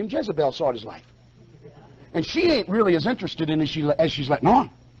hussy named Jezebel sought his life. And she ain't really as interested in it as she's letting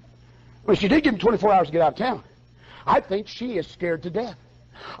on. But she did give him 24 hours to get out of town. I think she is scared to death.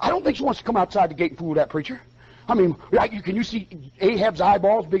 I don't think she wants to come outside the gate and fool with that preacher. I mean, can you see Ahab's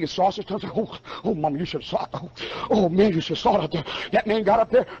eyeballs big as sausage tongues? Oh, Mama, you should have saw it. Oh, man, you should have saw it out there. That man got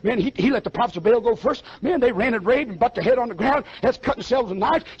up there. Man, he let the prophets of Baal go first. Man, they ran and raved and butt their head on the ground. That's cutting themselves with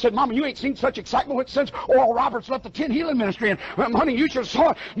knives. Said, Mama, you ain't seen such excitement since Oral Roberts left the 10 healing ministry. And, honey, you should have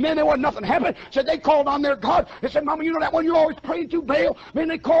saw it. Man, there wasn't nothing happening. Said they called on their God. They said, Mama, you know that one you're always praying to, Baal? Man,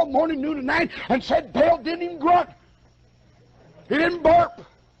 they called morning, noon, and night and said Baal didn't even grunt. He didn't burp.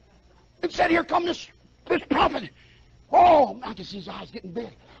 It said, here come this prophet. Oh, I can see his eyes getting big.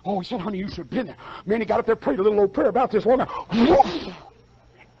 Oh, he said, honey, you should have been there. Man, he got up there, prayed a little old prayer about this woman.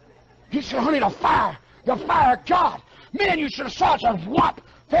 He said, honey, the fire of God. Man, you should have saw it. Said, whop,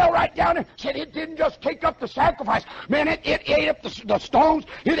 fell right down there. Said it didn't just take up the sacrifice. Man, it ate up the stones.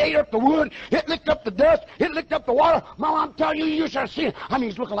 It ate up the wood. It licked up the dust. It licked up the water. Mama, I'm telling you, you should have seen it. I mean,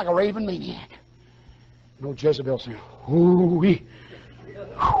 he's looking like a raving maniac. No, Jezebel said, ooh-wee.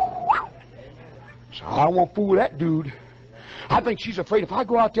 So I don't want to fool with that dude. I think she's afraid if I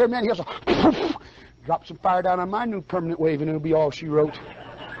go out there, man, he'll drop some fire down on my new permanent wave and it'll be all she wrote.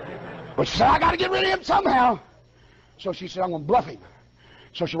 But she said, I got to get rid of him somehow. So she said, I'm going to bluff him.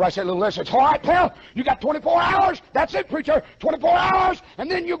 So she writes that little letter. Says, all right, pal, you got 24 hours. That's it, preacher. 24 hours, and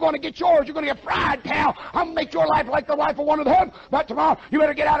then you're going to get yours. You're going to get fried, pal. I'm going to make your life like the life of one of them. But tomorrow, you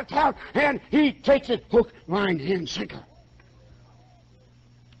better get out of town. And he takes it hook, line, and sinker.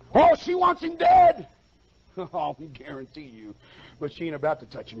 Oh, she wants him dead. Oh, I guarantee you. But she ain't about to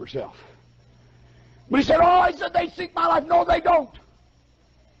touch him herself. But he said, they seek my life. No, they don't.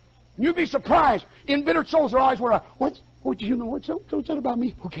 You'd be surprised. Embittered souls, their eyes were, what do you know? What's that about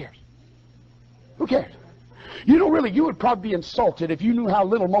me? Who cares? Who cares? You know, really, you would probably be insulted if you knew how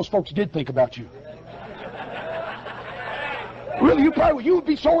little most folks did think about you. Really, you would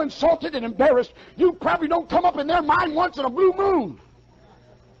be so insulted and embarrassed, you probably don't come up in their mind once in a blue moon.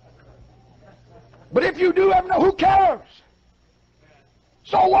 But if you do ever know, who cares?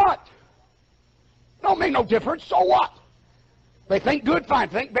 So what? Don't make no difference. So what? They think good, fine.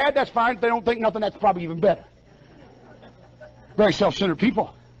 Think bad, that's fine. If they don't think nothing, that's probably even better. Very self-centered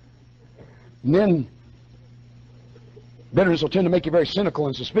people. And then bitterness will tend to make you very cynical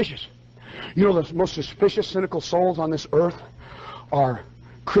and suspicious. You know, the most suspicious, cynical souls on this earth are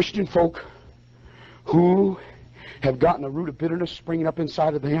Christian folk who have gotten a root of bitterness springing up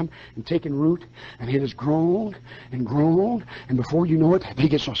inside of them and taken root, and it has grown and grown, and before you know it, they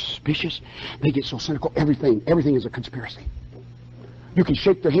get so suspicious, they get so cynical. Everything is a conspiracy. You can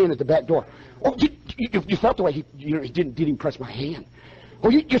shake their hand at the back door. Oh, you felt the way he didn't even press my hand. Oh,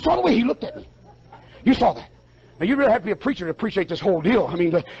 you saw the way he looked at me. You saw that. Now, you really have to be a preacher to appreciate this whole deal. I mean,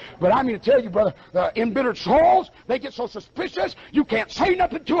 but I mean to tell you, brother, embittered souls, they get so suspicious, you can't say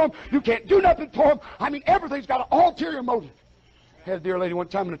nothing to them, you can't do nothing to them. I mean, everything's got an ulterior motive. I had a dear lady one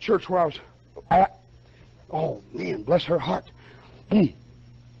time in a church where I was at. Oh, man, bless her heart.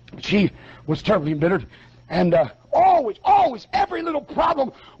 She was terribly embittered, and always, every little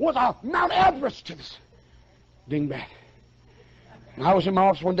problem was a Mount Everest to this dingbat. And I was in my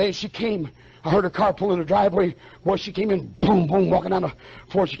office one day, and she came. I heard her car pull in the driveway. Boy, she came in, boom, boom, walking down the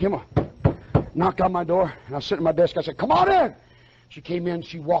floor. She came up, knocked on my door, and I was sitting at my desk. I said, come on in. She came in.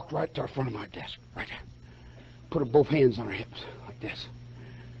 She walked right to the front of my desk, right there. Put her both hands on her hips, like this.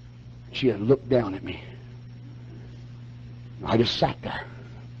 She had looked down at me. I just sat there.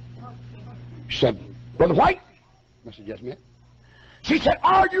 She said, Brother White? I said, yes, ma'am. She said,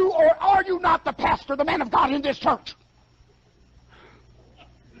 are you or are you not the pastor, the man of God in this church?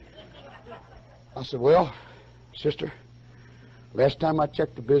 I said, well, sister, last time I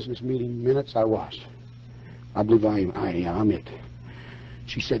checked the business meeting minutes, I was. I believe I'm it.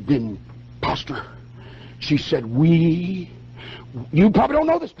 She said, then, pastor, she said, you probably don't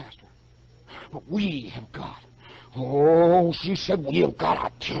know this, pastor, but we have got, she said, we have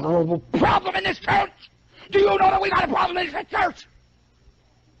got a terrible problem in this church. Do you know that we got a problem in this church? I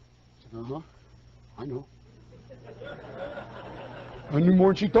said, uh-huh, I know. I knew more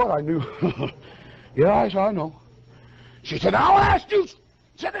than she thought I knew. Yeah, I know. She said, I'll ask you.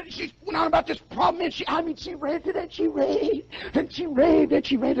 She went on about this problem, and she ranted and she raved, and she raved and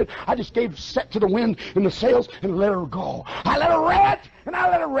she ranted. I just gave set to the wind and the sails and let her go. I let her rant and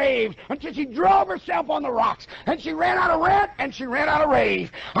I let her rave until she drove herself on the rocks, and she ran out of rant and she ran out of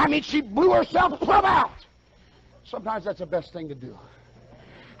rave. She blew herself plumb out. Sometimes that's the best thing to do.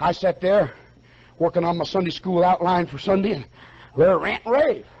 I sat there working on my Sunday school outline for Sunday and let her rant and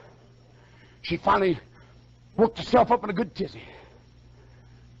rave. She finally worked herself up in a good tizzy.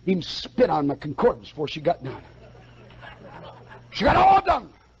 Even spit on my concordance before she got done. She got all done.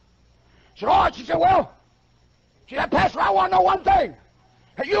 She said, well, she said, Pastor, I want to know one thing.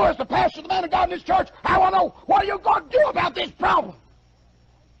 And you as the pastor, the man of God in this church, I want to know, what are you going to do about this problem?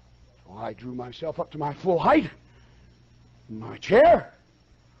 So I drew myself up to my full height in my chair.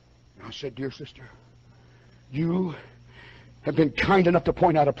 And I said, dear sister, you have been kind enough to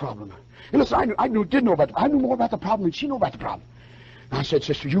point out a problem. And listen, I knew more about the problem than she knew about the problem. And I said,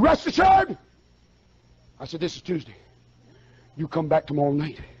 sister, you rest assured. I said, this is Tuesday. You come back tomorrow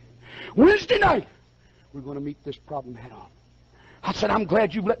night. Wednesday night, we're going to meet this problem head on. I said, I'm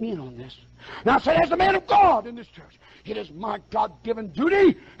glad you've let me in on this. Now I said, as the man of God in this church, it is my God-given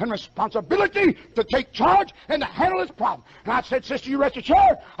duty and responsibility to take charge and to handle this problem. And I said, sister, you rest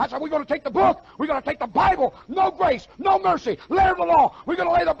assured. I said, we're going to take the book. We're going to take the Bible. No grace, no mercy, letter of the law. We're going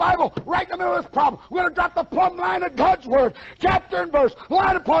to lay the Bible right in the middle of this problem. We're going to drop the plumb line of God's Word, chapter and verse,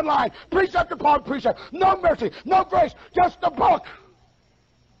 line upon line, precept upon precept. No mercy, no grace, just the book.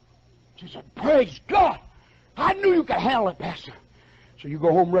 She said, praise God. I knew you could handle it, Pastor. So you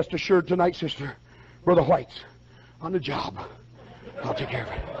go home rest assured tonight, sister. Brother White's on the job. I'll take care of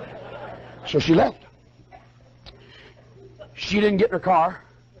it. So she left. She didn't get in her car.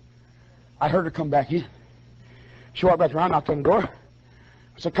 I heard her come back in. She walked back around, knocked on the door.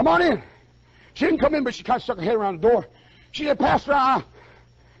 I said, come on in. She didn't come in, but she kind of stuck her head around the door. She said, Pastor, I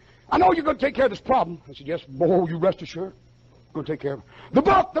know you're going to take care of this problem. I said, yes, boy, you rest assured. I'm going to take care of it. The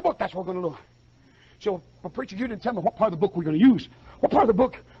book, that's what we're going to do. So, well, preacher, you didn't tell me what part of the book we're going to use. What part of the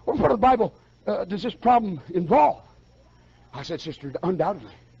book, what part of the Bible does this problem involve? I said, sister,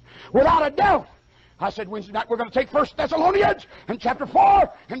 undoubtedly. Without a doubt. I said, Wednesday night we're going to take 1 Thessalonians and chapter 4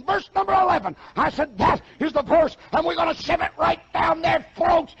 and verse number 11. I said, that is the verse, and we're going to shove it right down their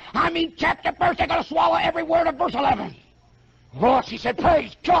throats. Chapter verse, they're going to swallow every word of verse 11. Lord, she said,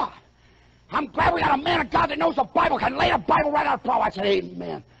 praise God. I'm glad we got a man of God that knows the Bible, can lay the Bible right out of I said,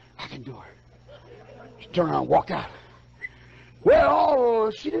 amen. I can do it. She turned around and walked out. Well,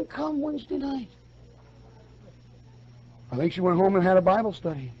 she didn't come Wednesday night. I think she went home and had a Bible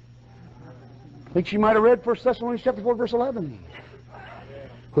study. I think she might have read 1 Thessalonians chapter 4, verse 11,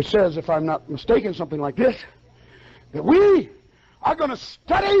 which says, if I'm not mistaken, something like this, that we are going to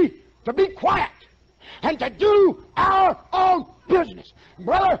study to be quiet and to do our own business.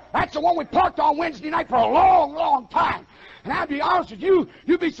 Brother, that's the one we parked on Wednesday night for a long, long time. And I'll be honest with you,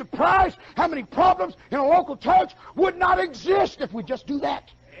 you'd be surprised how many problems in a local church would not exist if we just do that.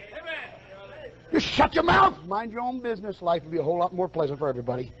 Just shut your mouth, mind your own business. Life would be a whole lot more pleasant for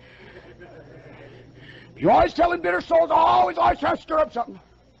everybody. You're always telling bitter souls, always trying to stir up something.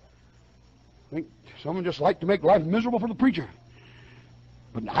 I think someone just like to make life miserable for the preacher.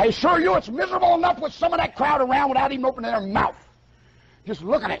 But I assure you it's miserable enough with some of that crowd around without even opening their mouth. Just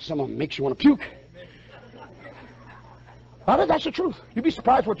looking at some of them makes you want to puke. I think that's the truth. You'd be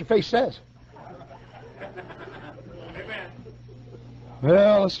surprised what your face says.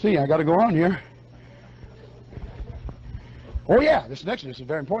 Well, let's see. I got to go on here. Oh, yeah. This next one is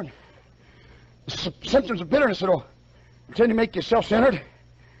very important. Symptoms of bitterness that'll tend to make you self-centered,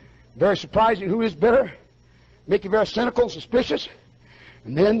 very surprising who is bitter, make you very cynical and suspicious,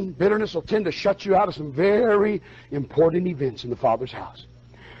 and then bitterness will tend to shut you out of some very important events in the Father's house.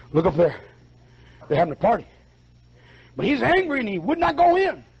 Look up there. They're having a party. But he's angry and he would not go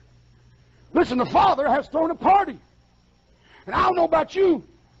in. Listen, the Father has thrown a party. And I don't know about you,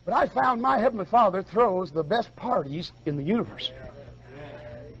 but I found my Heavenly Father throws the best parties in the universe.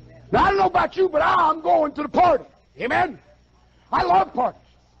 Now, I don't know about you, but I'm going to the party. Amen? I love parties.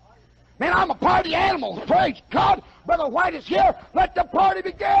 Man, I'm a party animal. Praise God. Brother White is here. Let the party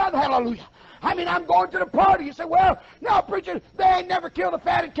begin. Hallelujah. I mean, I'm going to the party. You say, well, no, preacher, they ain't never killed a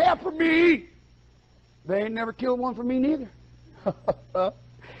fatted calf for me. They ain't never killed one for me neither.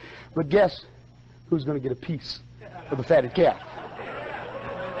 But guess who's going to get a piece of the fatted calf?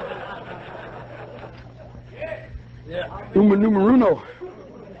 Uma numeruno.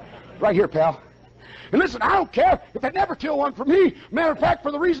 Right here, pal. And listen, I don't care if they never kill one for me. Matter of fact,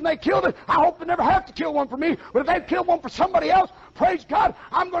 for the reason they killed it, I hope they never have to kill one for me. But if they kill one for somebody else, praise God,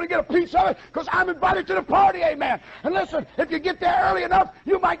 I'm going to get a piece of it because I'm invited to the party, amen. And listen, if you get there early enough,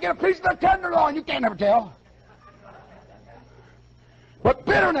 you might get a piece of the tenderloin. You can't never tell. But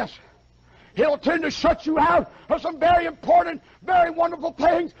bitterness, it'll tend to shut you out of some very important, very wonderful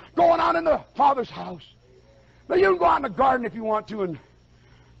things going on in the Father's house. Now, you can go out in the garden if you want to and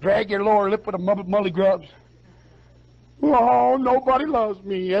drag your lower lip with a mully grubs. Oh, nobody loves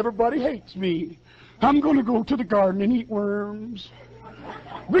me. Everybody hates me. I'm going to go to the garden and eat worms.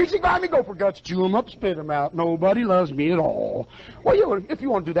 Greasy, grimy gopher guts, chew them up, spit them out. Nobody loves me at all. Well, if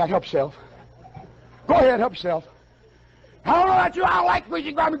you want to do that, help yourself. Go ahead, help yourself. I don't know about you. I don't like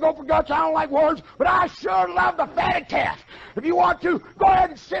greasy, grimy gopher guts. I don't like worms, but I sure love the fatted calf. If you want to, go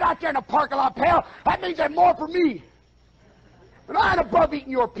ahead and sit out there in the parking lot, pal. That means there's more for me. And I ain't above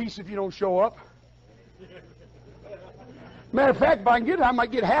eating your piece if you don't show up. Matter of fact, if I can get it, I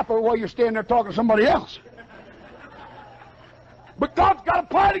might get half of it while you're standing there talking to somebody else. But God's got a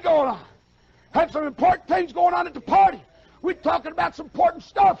party going on. Have some important things going on at the party. We're talking about some important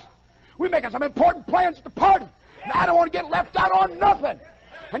stuff. We're making some important plans at the party. And I don't want to get left out on nothing.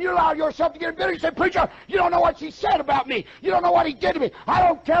 And you allow yourself to get bitter. You say, preacher, you don't know what she said about me. You don't know what he did to me. I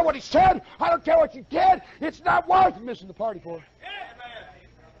don't care what he said. I don't care what you did. It's not worth missing the party for it.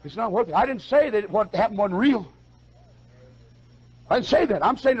 It's not worth it. I didn't say that what happened wasn't real. I didn't say that.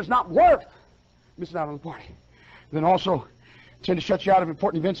 I'm saying it's not worth missing out on the party. Then also tend to shut you out of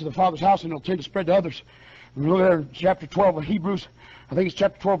important events of the Father's house, and it'll tend to spread to others. And we look at chapter 12 of Hebrews. I think it's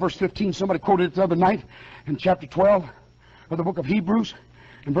chapter 12, verse 15. Somebody quoted it the other night in chapter 12 of the book of Hebrews.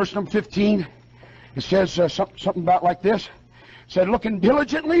 In verse number 15, it says something about like this. It said, looking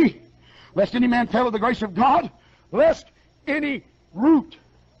diligently, lest any man fail of the grace of God, lest any root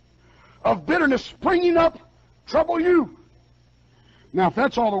of bitterness springing up trouble you. Now, if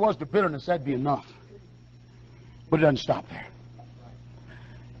that's all there was to bitterness, that'd be enough. But it doesn't stop there.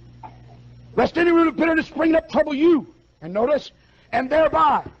 Lest any root of bitterness springing up trouble you. And notice, and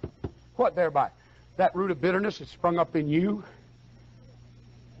thereby, what thereby? That root of bitterness that sprung up in you.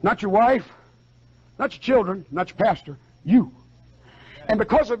 Not your wife, not your children, not your pastor, you. And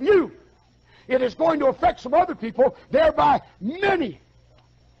because of you, it is going to affect some other people, thereby many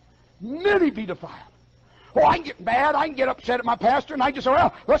be defiled. Oh, I can get mad, I can get upset at my pastor, and I just say,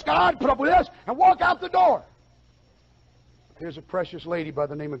 well, let's go on, put up with this, and walk out the door. There's a precious lady by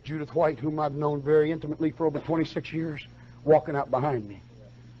the name of Judith White, whom I've known very intimately for over 26 years, walking out behind me.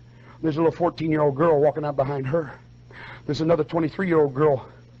 There's a little 14-year-old girl walking out behind her. There's another 23-year-old girl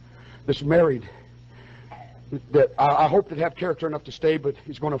that's married that I hope that have character enough to stay, but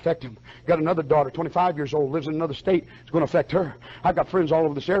it's going to affect him. Got another daughter, 25 years old, lives in another state. It's going to affect her. I've got friends all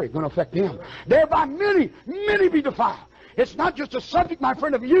over this area. It's going to affect them. Thereby many be defiled. It's not just a subject, my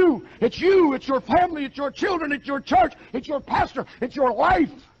friend, of you. It's you. It's your family. It's your children. It's your church. It's your pastor. It's your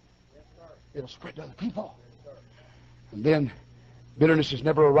life. It'll spread to other people. And then bitterness is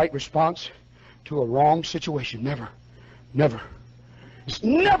never a right response to a wrong situation. Never. Never. It's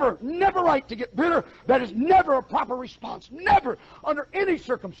never right to get bitter. That is never a proper response. Never, under any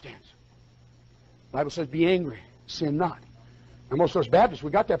circumstance. The Bible says, be angry, sin not. And most of us Baptists,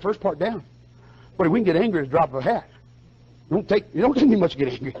 we got that first part down. But we can get angry at the drop of a hat. It don't take me much to get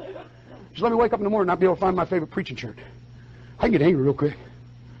angry. Just let me wake up in the morning and not be able to find my favorite preaching shirt. I can get angry real quick.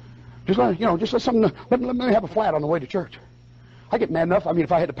 Just let something, let me have a flat on the way to church. I get mad enough. I mean,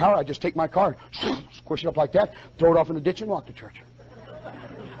 if I had the power, I'd just take my car, squish it up like that, throw it off in the ditch and walk to church.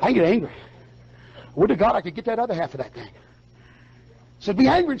 I get angry. Would to God I could get that other half of that thing. Said, be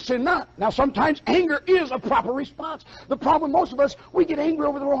angry and sin not. Now, sometimes anger is a proper response. The problem with most of us, we get angry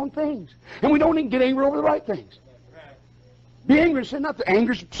over the wrong things. And we don't even get angry over the right things. Be angry and sin not. The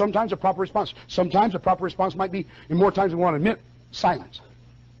anger is sometimes a proper response. Sometimes a proper response might be, and more times than we want to admit, silence.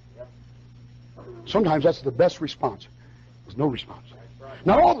 Sometimes that's the best response. There's no response.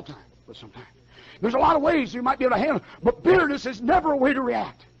 Not all the time, but sometimes. There's a lot of ways you might be able to handle it, but bitterness is never a way to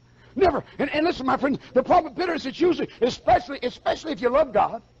react. Never. And listen, my friend, the problem with bitterness is usually, especially if you love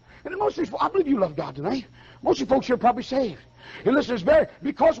God, and most of you, I believe you love God tonight. Most of you folks here are probably saved. And listen,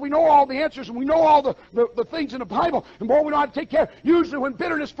 because we know all the answers and we know all the things in the Bible, and boy, we know how to take care. Usually when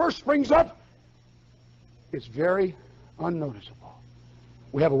bitterness first springs up, it's very unnoticeable.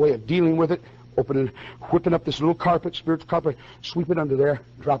 We have a way of dealing with it, whipping up this little carpet, spiritual carpet, sweep it under there,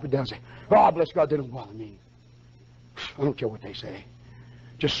 drop it down, say, oh, bless God, they don't bother me. I don't care what they say.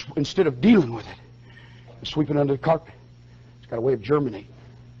 Just instead of dealing with it, sweep it under the carpet. It's got a way of germinating,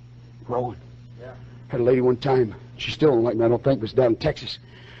 growing. Yeah. Had a lady one time, she still don't like me, I don't think, but it's down in Texas.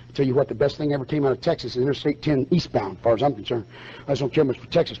 I tell you what, the best thing ever came out of Texas is Interstate 10 eastbound, as far as I'm concerned. I just don't care much for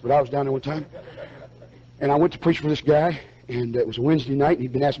Texas, but I was down there one time. And I went to preach for this guy, and it was a Wednesday night, and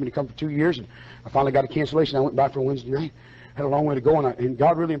he'd been asking me to come for 2 years, and I finally got a cancellation. I went by for a Wednesday night. Had a long way to go, and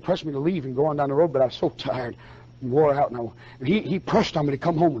God really impressed me to leave and go on down the road, but I was so tired. Wore out, and he pressed on me to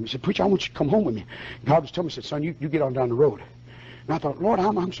come home with me. He said, preacher, I want you to come home with me. God was telling me, he said, son, you get on down the road. And I thought, Lord,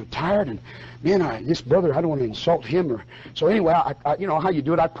 I'm so tired, and man, this brother, I don't want to insult him. So anyway, I you know how you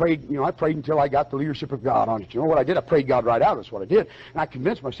do it. I prayed until I got the leadership of God on it. You know what I did? I prayed God right out. That's what I did. And I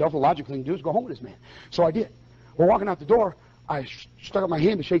convinced myself the logical thing to do is go home with this man. So I did. Well, walking out the door, I stuck up my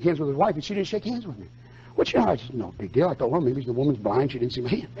hand to shake hands with his wife, and she didn't shake hands with me. Which, I just, no big deal. I thought, well, maybe the woman's blind. She didn't see my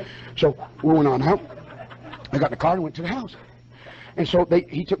hand. So we went on out. I got in the car and went to the house. And so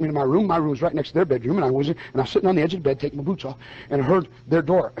he took me to my room. My room was right next to their bedroom, and I was sitting on the edge of the bed taking my boots off, and I heard their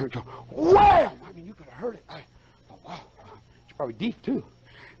door. And it go, wham! I mean, you could have heard it. I thought, wow, she's probably deaf, too.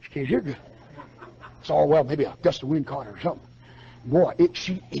 She can't hear good. It's all, well, maybe a gust of wind caught her or something. Boy,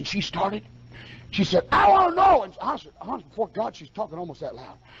 she started. She said, I want to know. And I said, honest, before God, she's talking almost that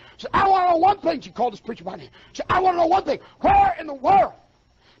loud. She said, I want to know one thing. She called this preacher by name. She said, I want to know one thing. Where in the world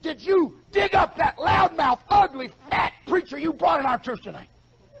did you dig up that loudmouth, ugly, fat preacher you brought in our church tonight?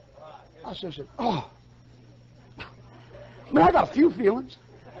 I said, oh. I mean, I got a few feelings.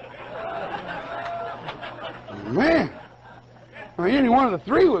 Man. I mean, any one of the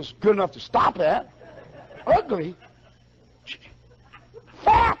three was good enough to stop that. Ugly.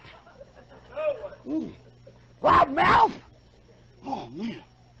 Fat. Loudmouth. Oh, man.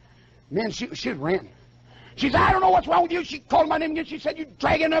 Man, she was ranting. She said, I don't know what's wrong with you. She called my name again. She said, you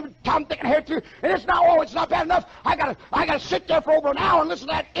dragging every Tom, Dick, and hair through. And it's not bad enough. I gotta sit there for over an hour and listen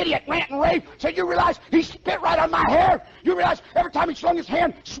to that idiot rant and rave. Said, you realize he spit right on my hair? You realize every time he slung his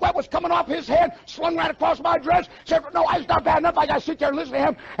hand, sweat was coming off his hand, slung right across my dress? Said, no, it's not bad enough. I gotta sit there and listen to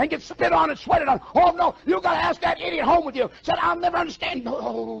him and get spit on and sweated on. Oh, no, you gotta ask that idiot home with you. Said, I'll never understand.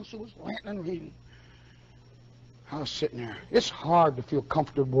 No, she was ranting and raving. I was sitting there. It's hard to feel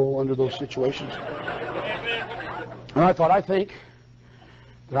comfortable under those situations. And I think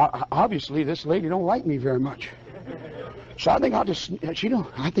that obviously this lady don't like me very much. So I think I'll just,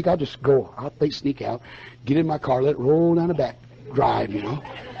 go out, sneak out, get in my car, let it roll down the back drive,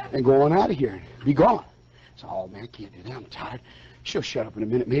 and go on out of here and be gone. So, oh man, I can't do that. I'm tired. She'll shut up in a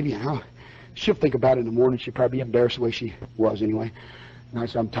minute, maybe. She'll think about it in the morning. She'll probably be embarrassed the way she was anyway. And I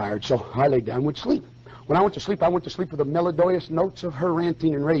said, I'm tired. So I laid down and went to sleep. When I went to sleep with the melodious notes of her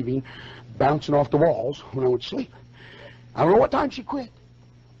ranting and raving bouncing off the walls when I went to sleep. I don't know what time she quit,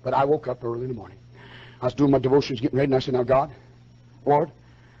 but I woke up early in the morning. I was doing my devotions, getting ready, and I said, now, God, Lord,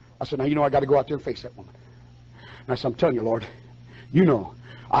 I said, now, I got to go out there and face that woman. And I said, I'm telling you, Lord,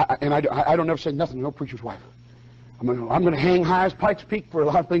 I don't ever say nothing to no preacher's wife. I'm going to hang high as Pikes Peak for a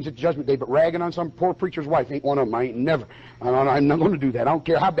lot of things at Judgment Day, but ragging on some poor preacher's wife ain't one of them. I ain't never. I'm not going to do that. I don't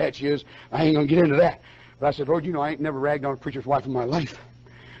care how bad she is. I ain't going to get into that. But I said, Lord, I ain't never ragged on a preacher's wife in my life.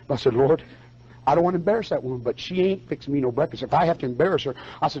 But I said, Lord, I don't want to embarrass that woman, but she ain't fixing me no breakfast. If I have to embarrass her,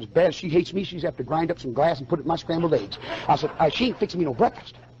 I said, as bad as she hates me, she's have to grind up some glass and put it in my scrambled eggs. I said, she ain't fixing me no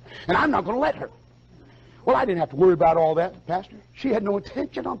breakfast. And I'm not going to let her. Well, I didn't have to worry about all that, Pastor. She had no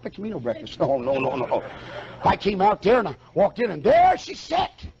intention on fixing me no breakfast. No. I came out there and I walked in, and there she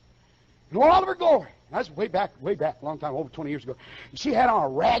sat in all of her glory. That's way back, a long time, over 20 years ago. And she had on a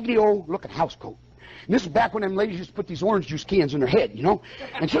raggedy old looking house coat. And this is back when them ladies used to put these orange juice cans in their head, you know.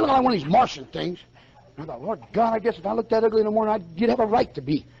 And she looked like one of these Martian things. And I thought, Lord God, I guess if I looked that ugly in the morning, you'd have a right to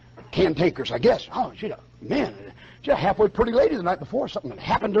be can takers, I guess. Oh, she's a halfway pretty lady the night before. Something that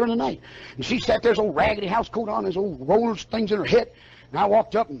happened during the night. And she sat there, this old raggedy house coat on, these old rollers things in her head. And I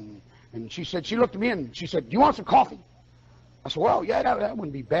walked up, and she said, she looked at me, and she said, do you want some coffee? I said, well, yeah, that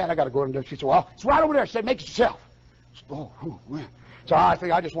wouldn't be bad. I got to go over there. She said, well, it's right over there. I said, make it yourself. I said, well. So I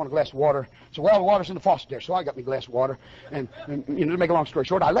think I just want a glass of water. So, well, the water's in the faucet there. So I got me a glass of water. And you know, to make a long story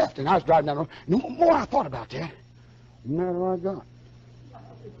short, I left, and I was driving down the road. No more I thought about that, the matter I got.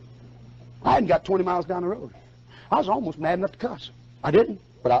 I hadn't got 20 miles down the road. I was almost mad enough to cuss. I didn't,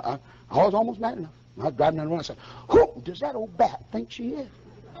 but I was almost mad enough. I was driving down the road, and I said, who does that old bat think she is?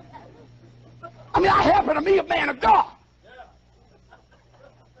 I mean, I happen to be a man of God.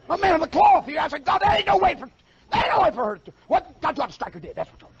 A man of the cloth here. I said, God, there ain't no way for her to. What? God ought to strike her dead. That's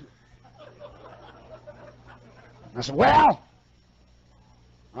what I'll do. And I said, well,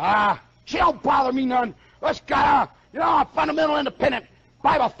 she don't bother me none. This guy, a fundamental independent,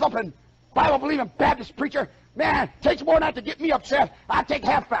 Bible-thumping, Bible-believing Baptist preacher, man, takes more than that to get me upset. I take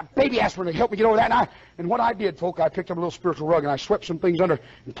half that baby aspirin to help me get over that. And what I did, folk, I picked up a little spiritual rug and I swept some things under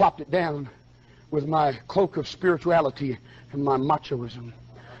and plopped it down with my cloak of spirituality and my machoism.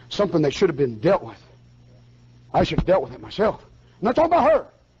 Something that should have been dealt with. I should have dealt with it myself. I'm not talking about her.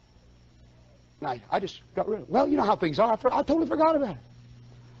 And I just got rid of it. Well, you know how things are. I totally forgot about it.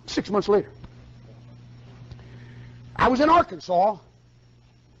 6 months later, I was in Arkansas,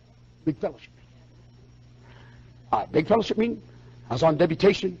 big fellowship meeting. Big fellowship meeting. I was on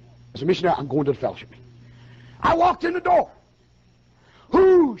deputation as a missionary. I'm going to the fellowship meeting. I walked in the door.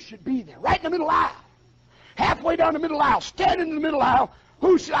 Who should be there? Right in the middle aisle. Halfway down the middle aisle, standing in the middle aisle.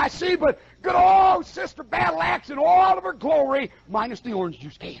 Who should I see but good old Sister Battle Axe in all of her glory, minus the orange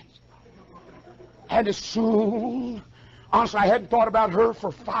juice cans. And as soon, honestly, I hadn't thought about her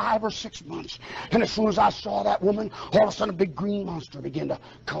for 5 or 6 months. And as soon as I saw that woman, all of a sudden a big green monster began to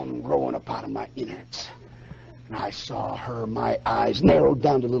come growing up out of my innards. And I saw her, my eyes narrowed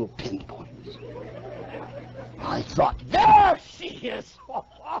down to little pinpoints. I thought, there she is!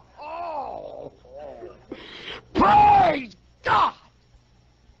 Praise God!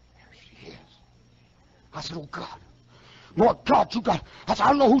 I said, oh, God. Lord God, you got, I said, I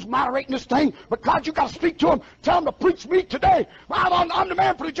don't know who's moderating this thing, but God, you got to speak to him. Tell him to preach me today. I'm the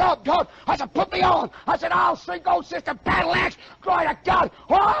man for the job, God. I said, put me on. I said, I'll sing, oh, Sister Battle Axe. Glory to God.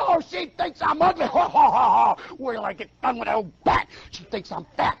 Oh, she thinks I'm ugly. Wait till I get done with that old bat. She thinks I'm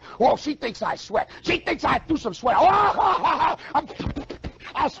fat. Oh, she thinks I sweat. She thinks I do some sweat. I'll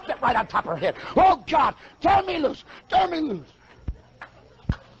spit right on top of her head. Oh, God, turn me loose. Turn me loose.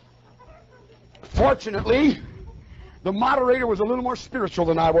 Fortunately, the moderator was a little more spiritual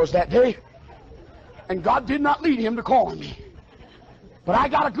than I was that day, and God did not lead him to call on me. But I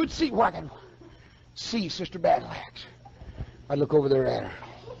got a good seat where I could see Sister Battle Axe. I'd look over there at her,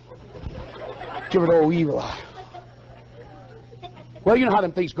 give her the old evil eye. Well, you know how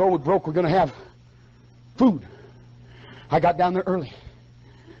them things go. We broke. We're going to have food. I got down there early.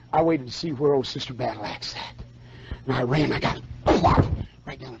 I waited to see where old Sister Battle Axe sat. And I ran. I got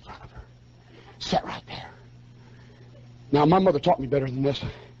right down in front of her. Sat right there. Now, my mother taught me better than this.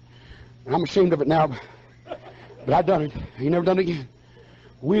 And I'm ashamed of it now, but I done it. I ain't never done it again.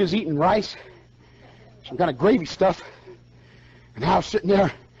 We was eating rice, some kind of gravy stuff, and I was sitting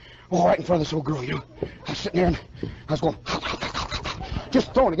there, right in front of this old girl, you know. I was sitting there, and I was going,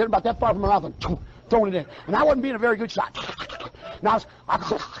 just throwing it, getting about that far from my mouth, and throwing it in. And I wasn't being a very good shot. Now I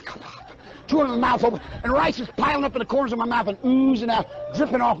was chewing my mouth open, and rice is piling up in the corners of my mouth and oozing out,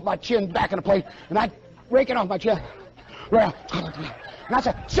 dripping off my chin back in the plate, and I rake it off my chin. And I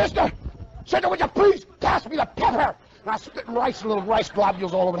said, Sister, would you please pass me the pepper? And I spit rice, little rice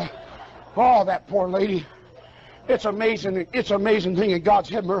globules all over there. Oh, that poor lady. It's amazing thing in God's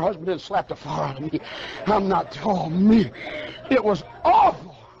heaven. Her husband didn't slap the fire out of me. I'm not, oh, me. It was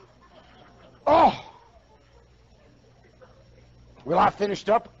awful. Oh. Well, I finished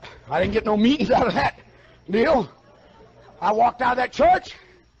up. I didn't get no meetings out of that deal. I walked out of that church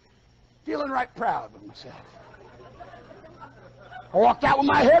feeling right proud of myself. I walked out with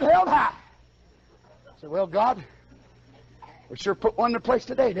my head held high. I said, well, God, We sure put one in the place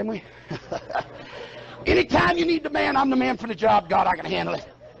today, didn't we? Anytime you need the man, I'm the man for the job. God, I can handle it.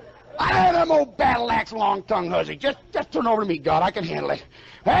 I have them old battle axe, long tongue hussy. Just turn over to me, God. I can handle it.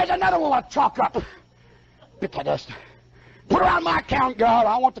 There's another one I'll chalk up. Bit that dust. Put her on my account, God.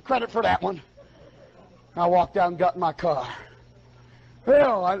 I want the credit for that one. I walked out and got in my car.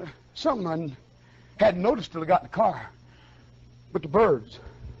 Well, something I hadn't noticed till I got in the car. But the birds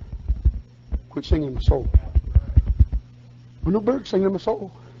quit singing in my soul. There were no birds singing in my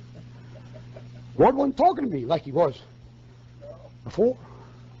soul. The Lord wasn't talking to me like he was before.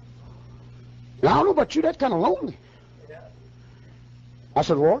 Now, I don't know about you, that's kind of lonely. I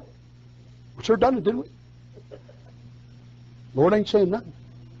said, Lord, we sure done it, didn't we? Lord ain't saying nothing.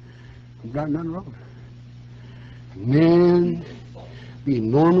 I'm driving down the road. And then the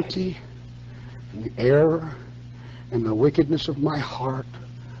enormity and the error and the wickedness of my heart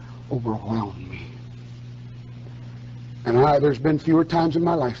overwhelmed me. And there's been fewer times in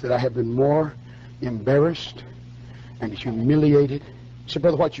my life that I have been more embarrassed and humiliated. I said,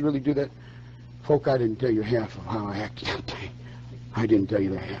 Brother White, you really do that? Folk, I didn't tell you half of how I acted that day. I didn't tell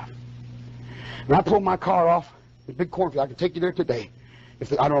you the half. And I pulled my car off. The big cornfield. I can take you there today. I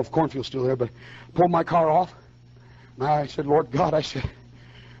don't know if the cornfield's still there, but I pulled my car off. And I said, Lord God, I said,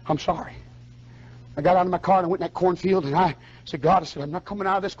 I'm sorry. I got out of my car and I went in that cornfield and I said, God, I said, I'm not coming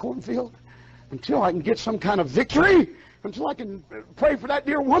out of this cornfield until I can get some kind of victory, until I can pray for that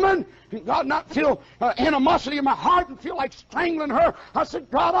dear woman, and God not feel animosity in my heart and feel like strangling her. I said,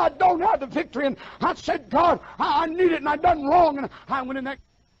 God, I don't have the victory. And I said, God, I need it and I done wrong. And I went in that